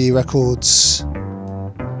on BBE Records.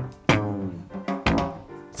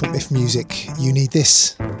 From If Music, You Need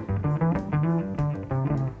This.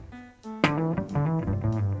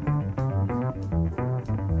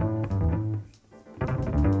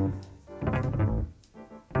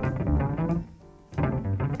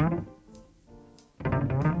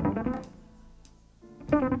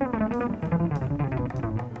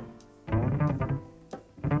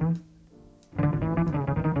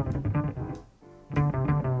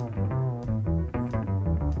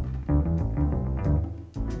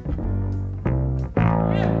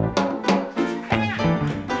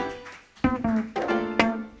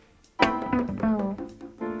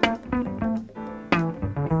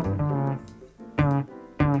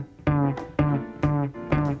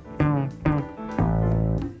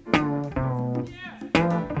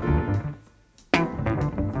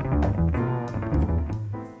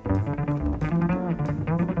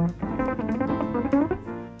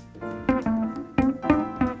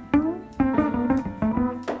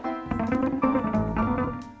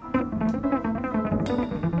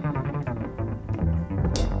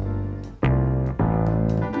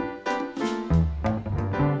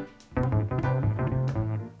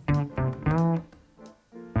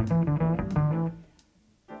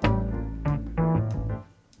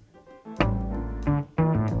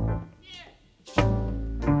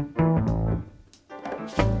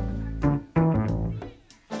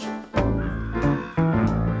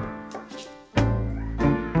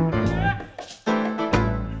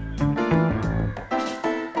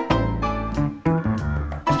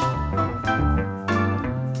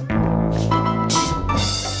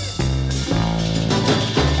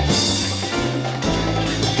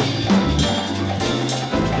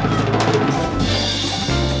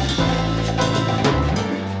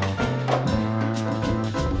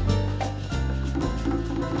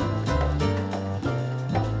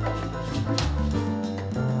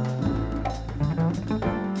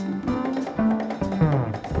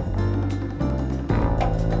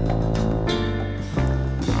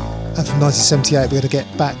 And from 1978 we're going to get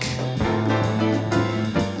back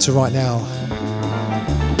to right now.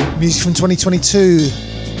 Music from 2022,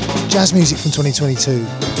 jazz music from 2022.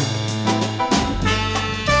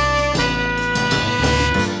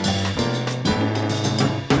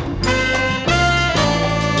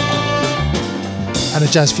 And a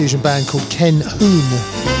jazz fusion band called Ken Hoon.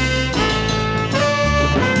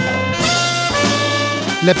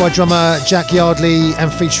 Led by drummer Jack Yardley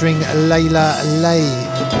and featuring Layla Lay.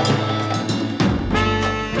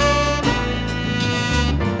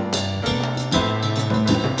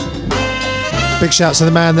 Big shout to the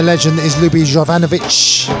man, the legend is Lubi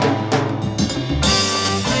Jovanovic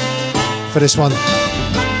for this one.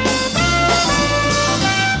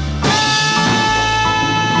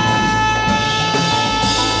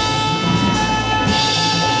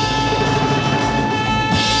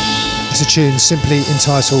 It's a tune simply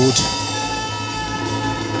entitled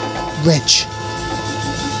Reg.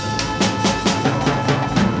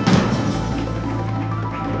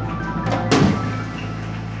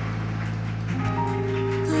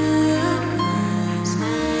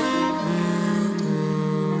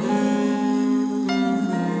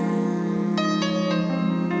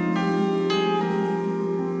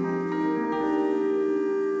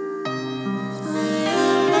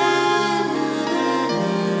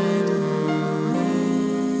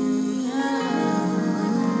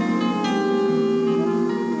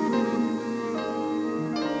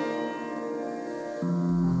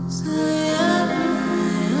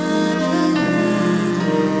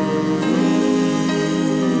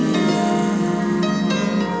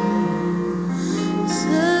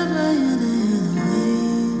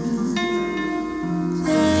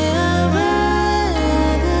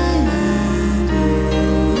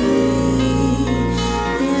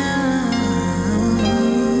 Yeah.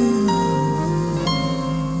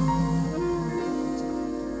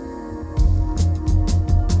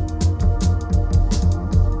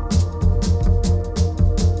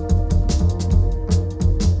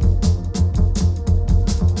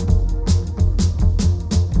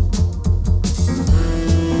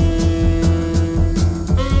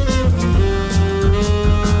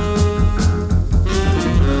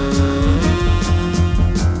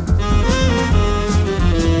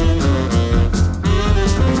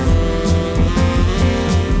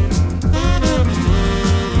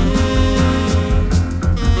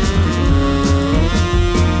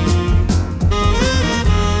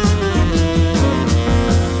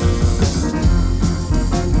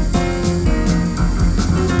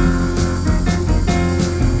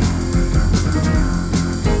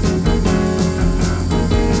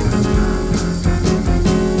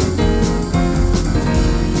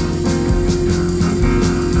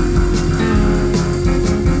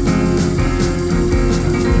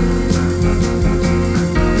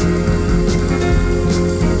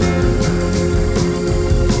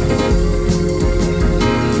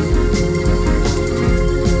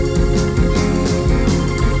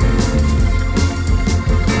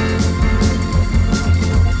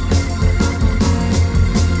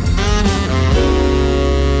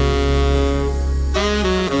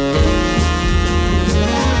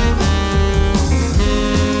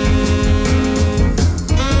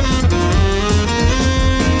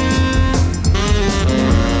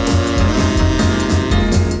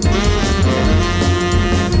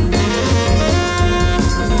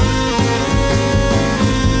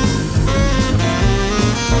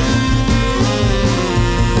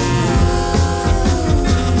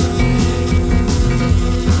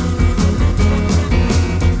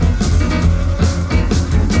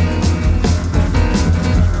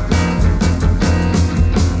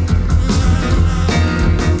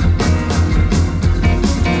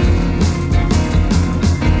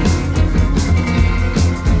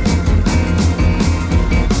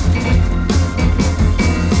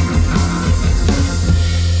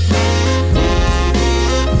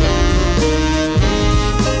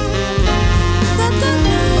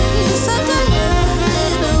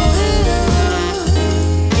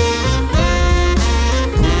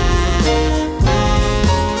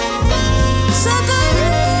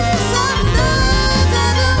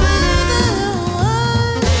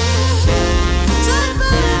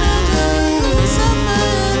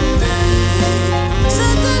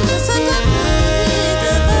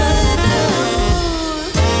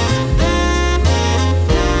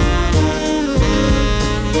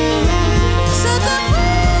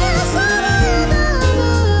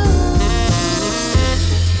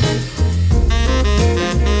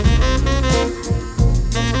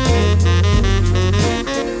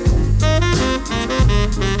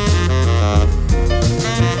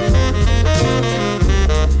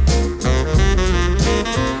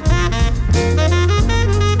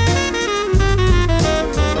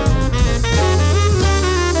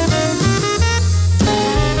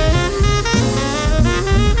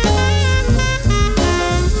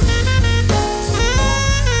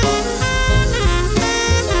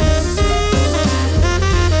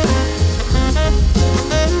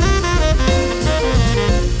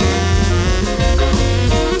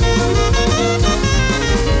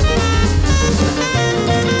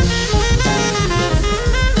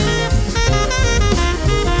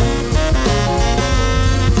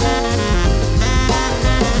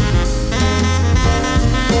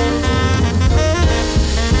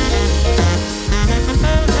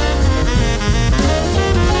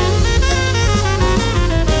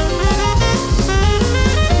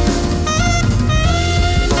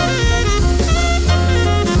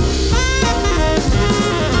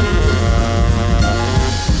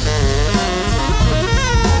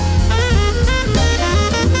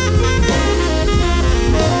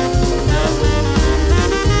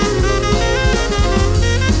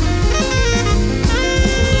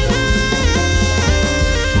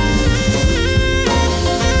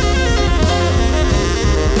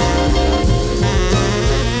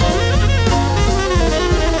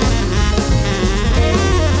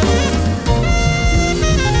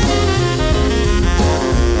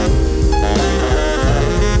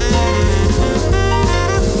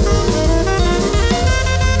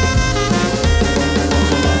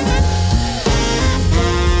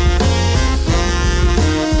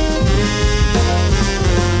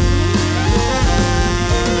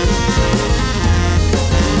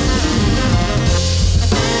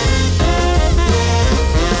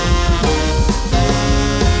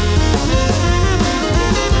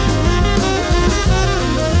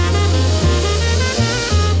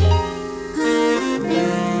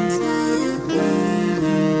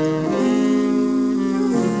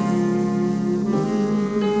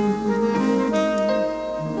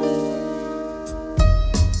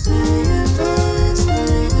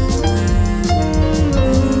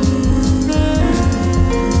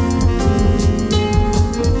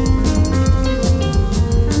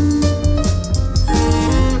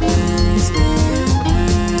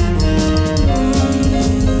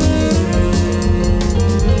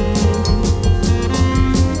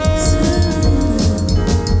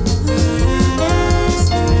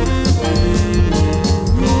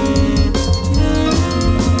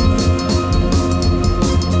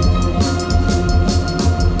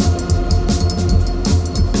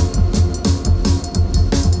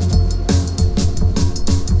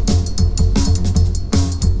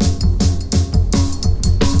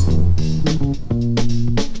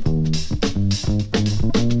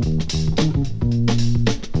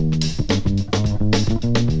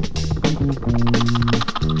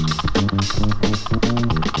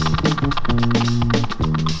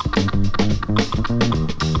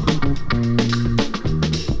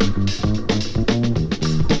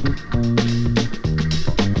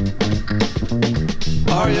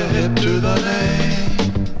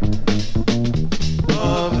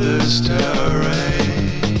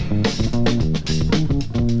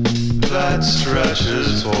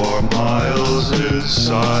 dance for miles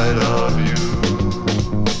inside of you.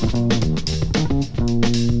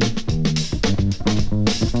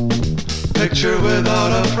 Picture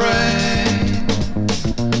without a frame,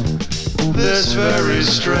 this very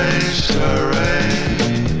strange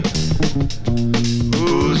terrain,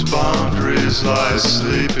 whose boundaries lie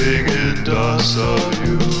sleeping in dust of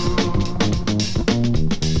you.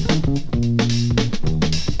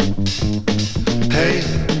 Hey,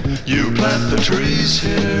 you plant the trees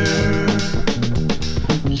here,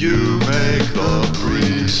 you make the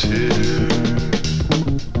breeze here.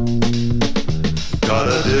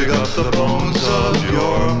 Gotta dig up the bones of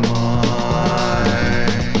your mind.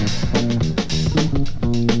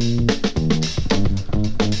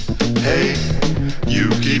 Hey, you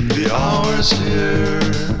keep the hours here,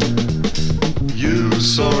 you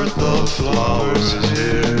sort the flowers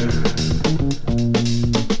here.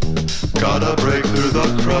 Gotta break through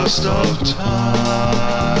the crust of time.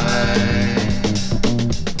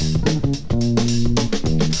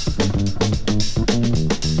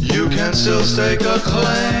 You can still stake a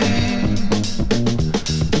claim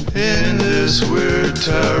in this weird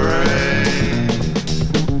terrain.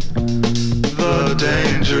 The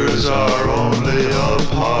dangers are only a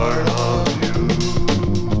part of you.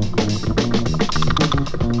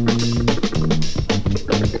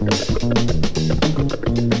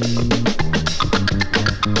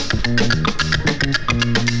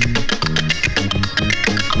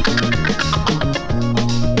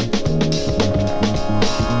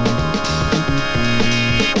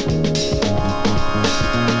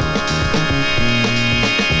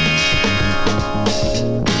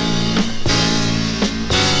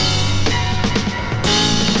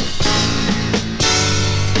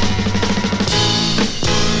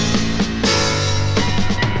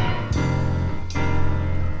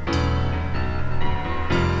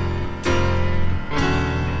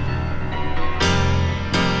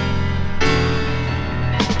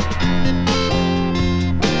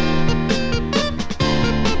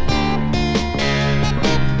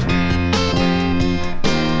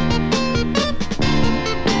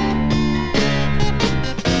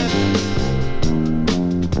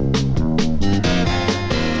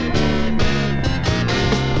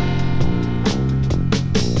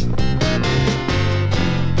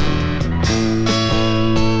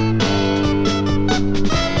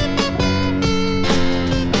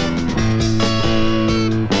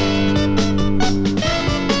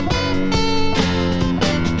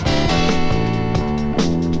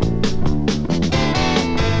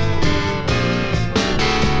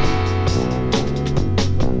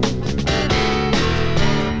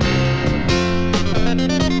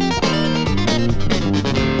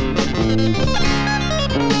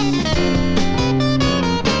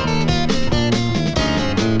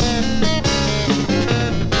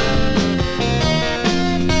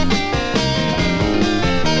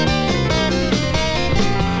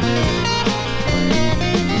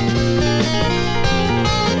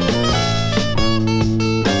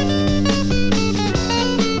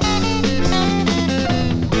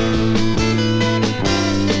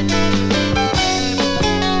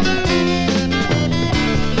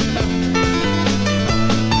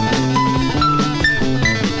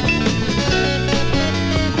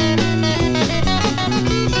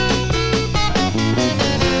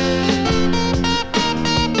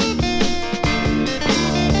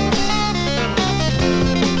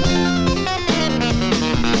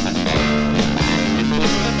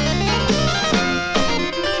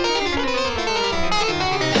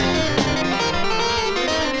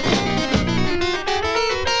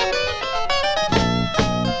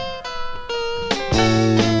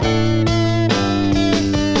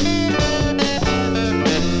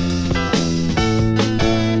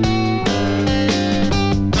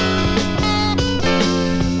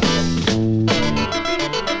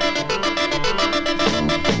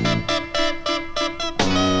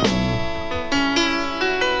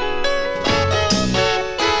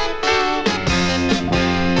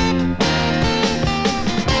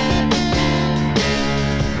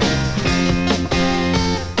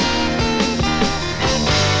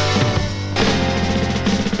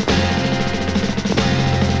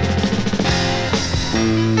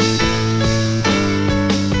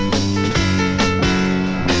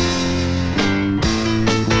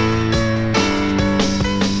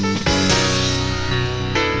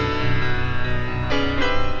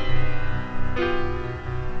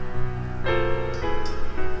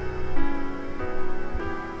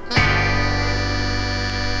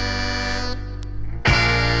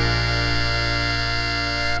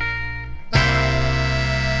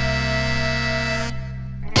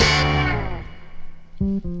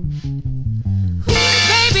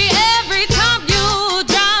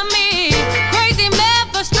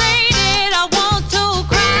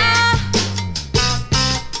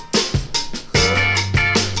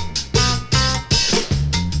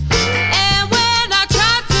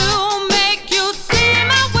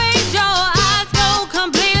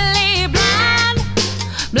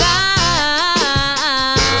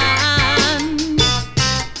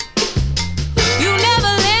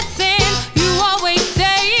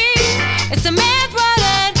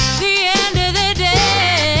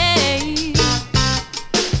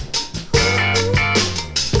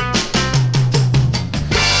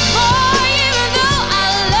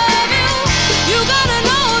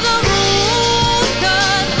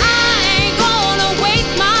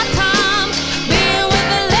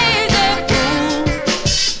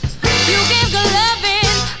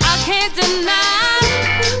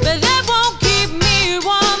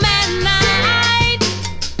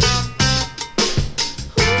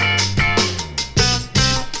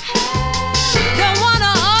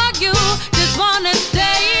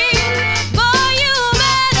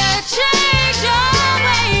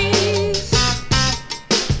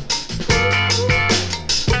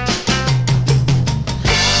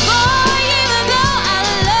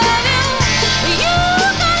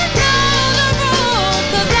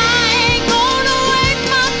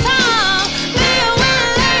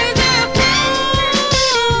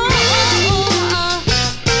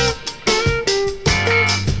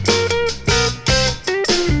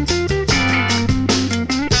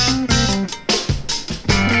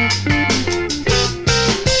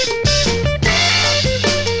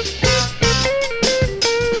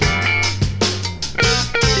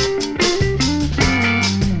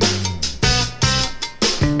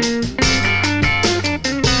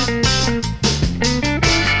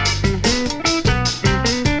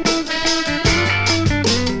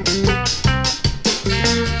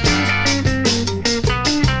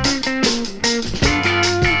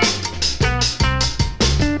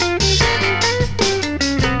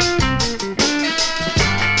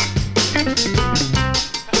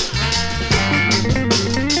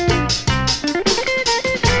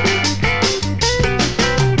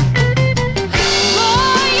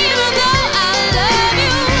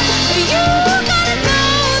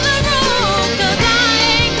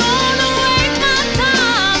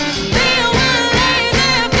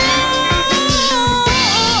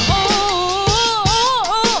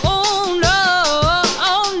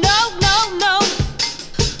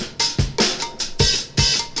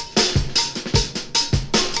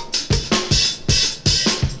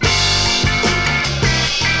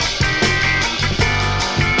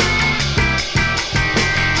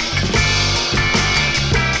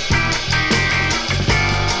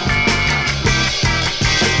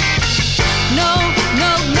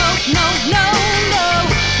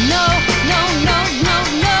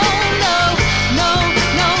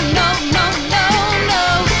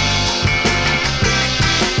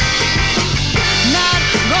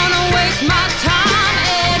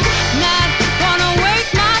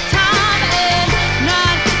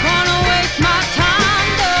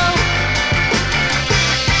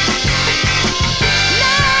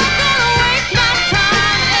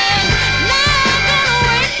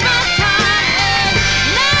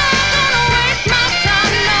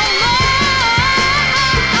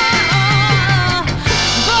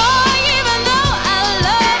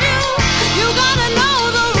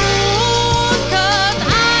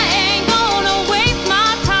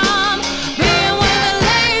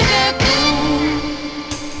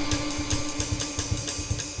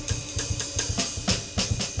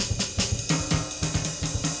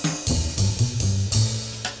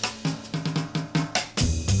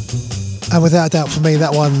 And without a doubt for me,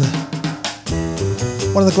 that one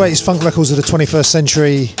of the greatest funk records of the 21st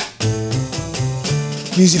century.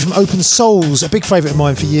 Music from Open Souls, a big favourite of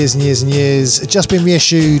mine for years and years and years. It's just been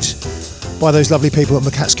reissued by those lovely people at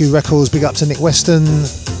Makatsuki Records. Big up to Nick Weston.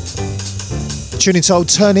 Tune entitled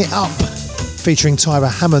Turn It Up, featuring Tyra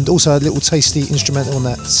Hammond. Also a little tasty instrumental on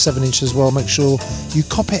that 7-inch as well. Make sure you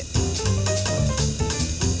cop it.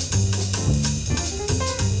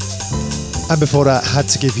 And before that, had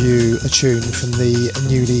to give you a tune from the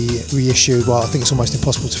newly reissued, well, I think it's almost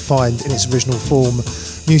impossible to find in its original form,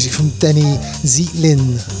 music from Denny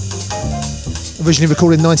Zeitlin. Originally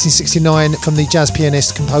recorded in 1969 from the jazz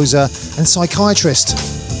pianist, composer and psychiatrist.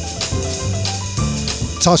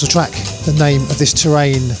 Title track, the name of this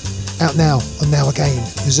terrain, out now on Now Again,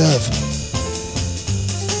 Reserve.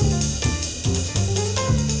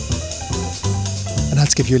 And I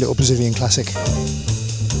had to give you a little Brazilian classic.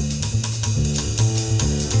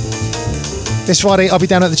 This Friday, I'll be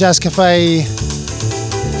down at the Jazz Cafe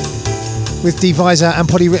with Divisa and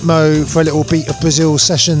Polly Ritmo for a little Beat of Brazil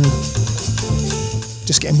session.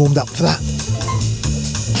 Just getting warmed up for that.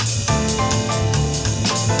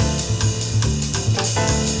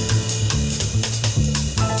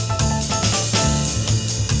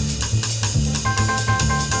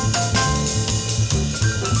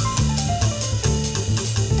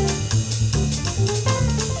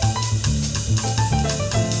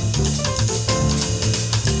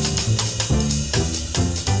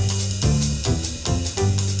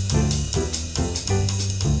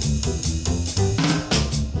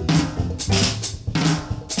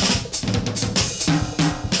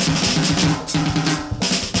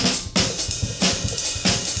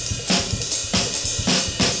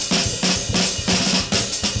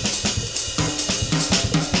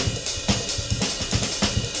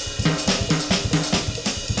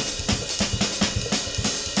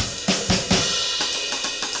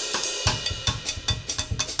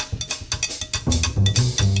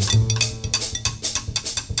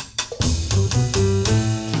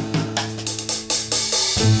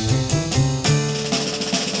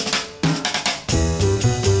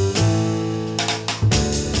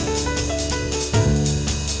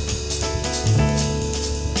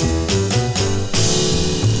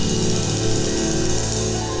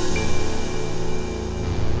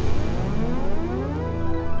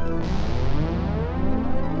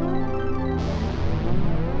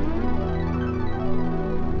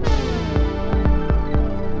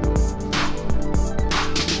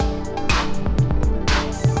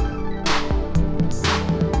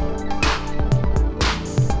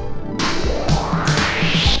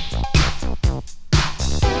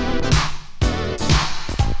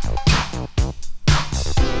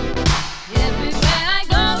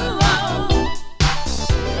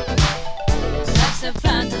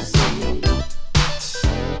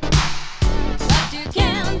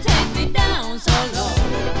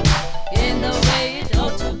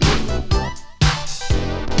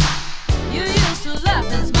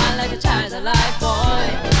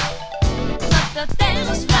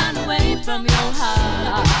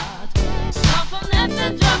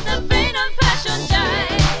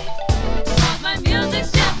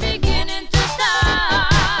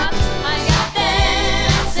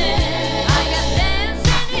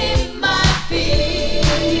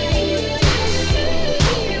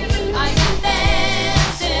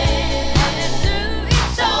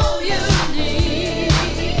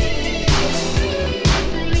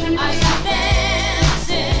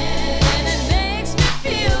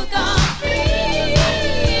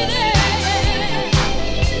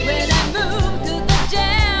 When I move to the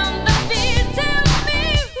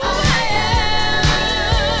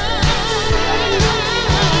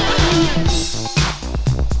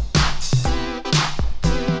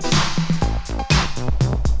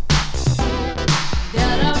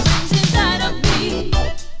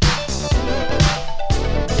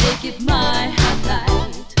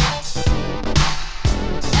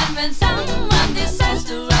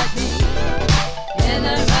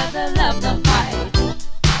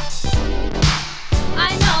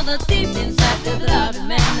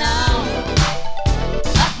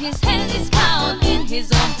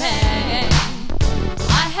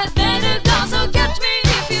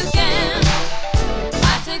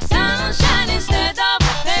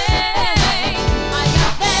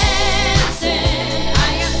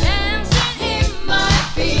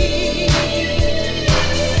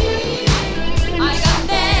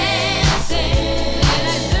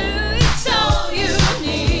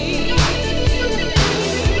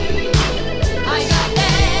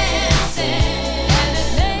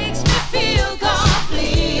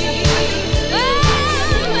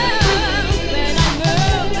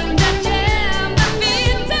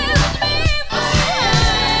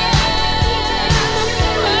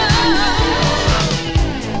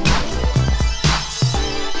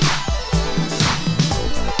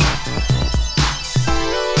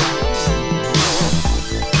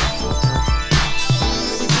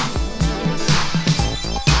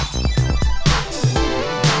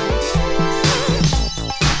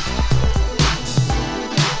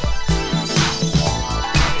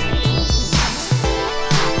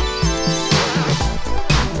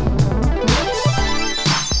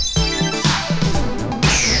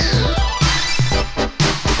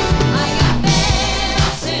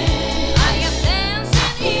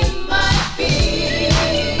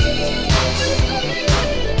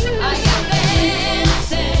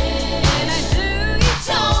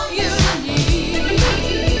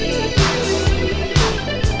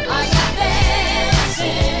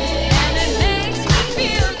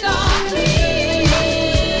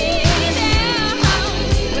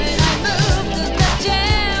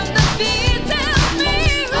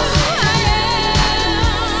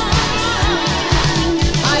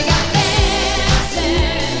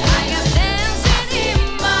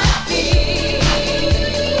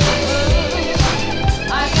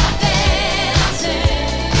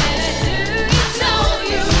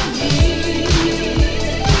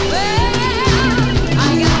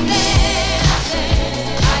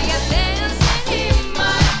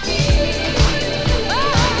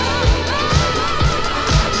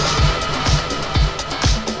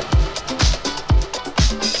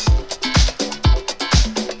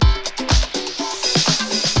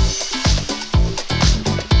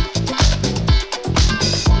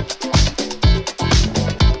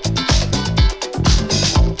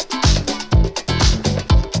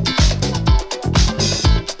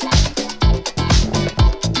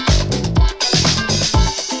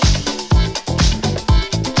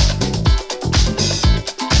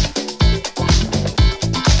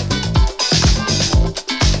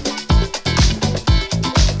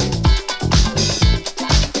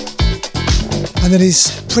And that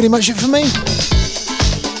is pretty much it for me.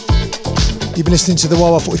 You've been listening to the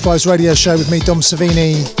Wawa 45's radio show with me, Dom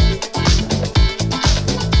Savini.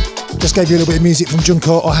 Just gave you a little bit of music from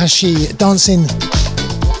Junko Ohashi, Dancing.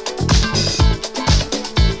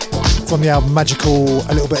 From the album Magical,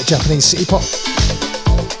 a little bit of Japanese city pop.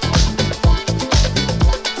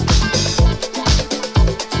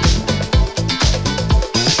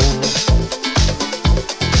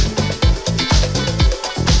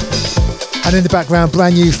 And in the background,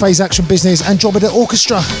 brand new Phase Action Business Andromeda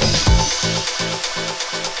Orchestra.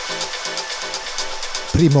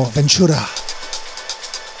 Primo Ventura.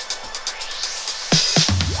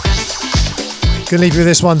 Gonna leave you with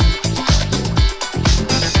this one.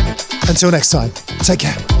 Until next time, take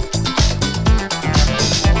care.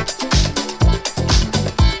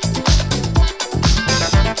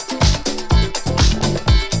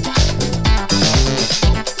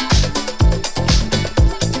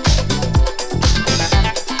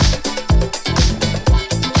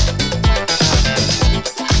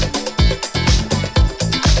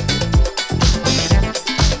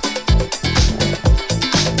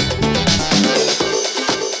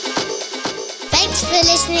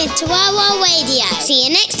 To Wawa Radio. See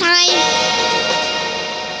you next time.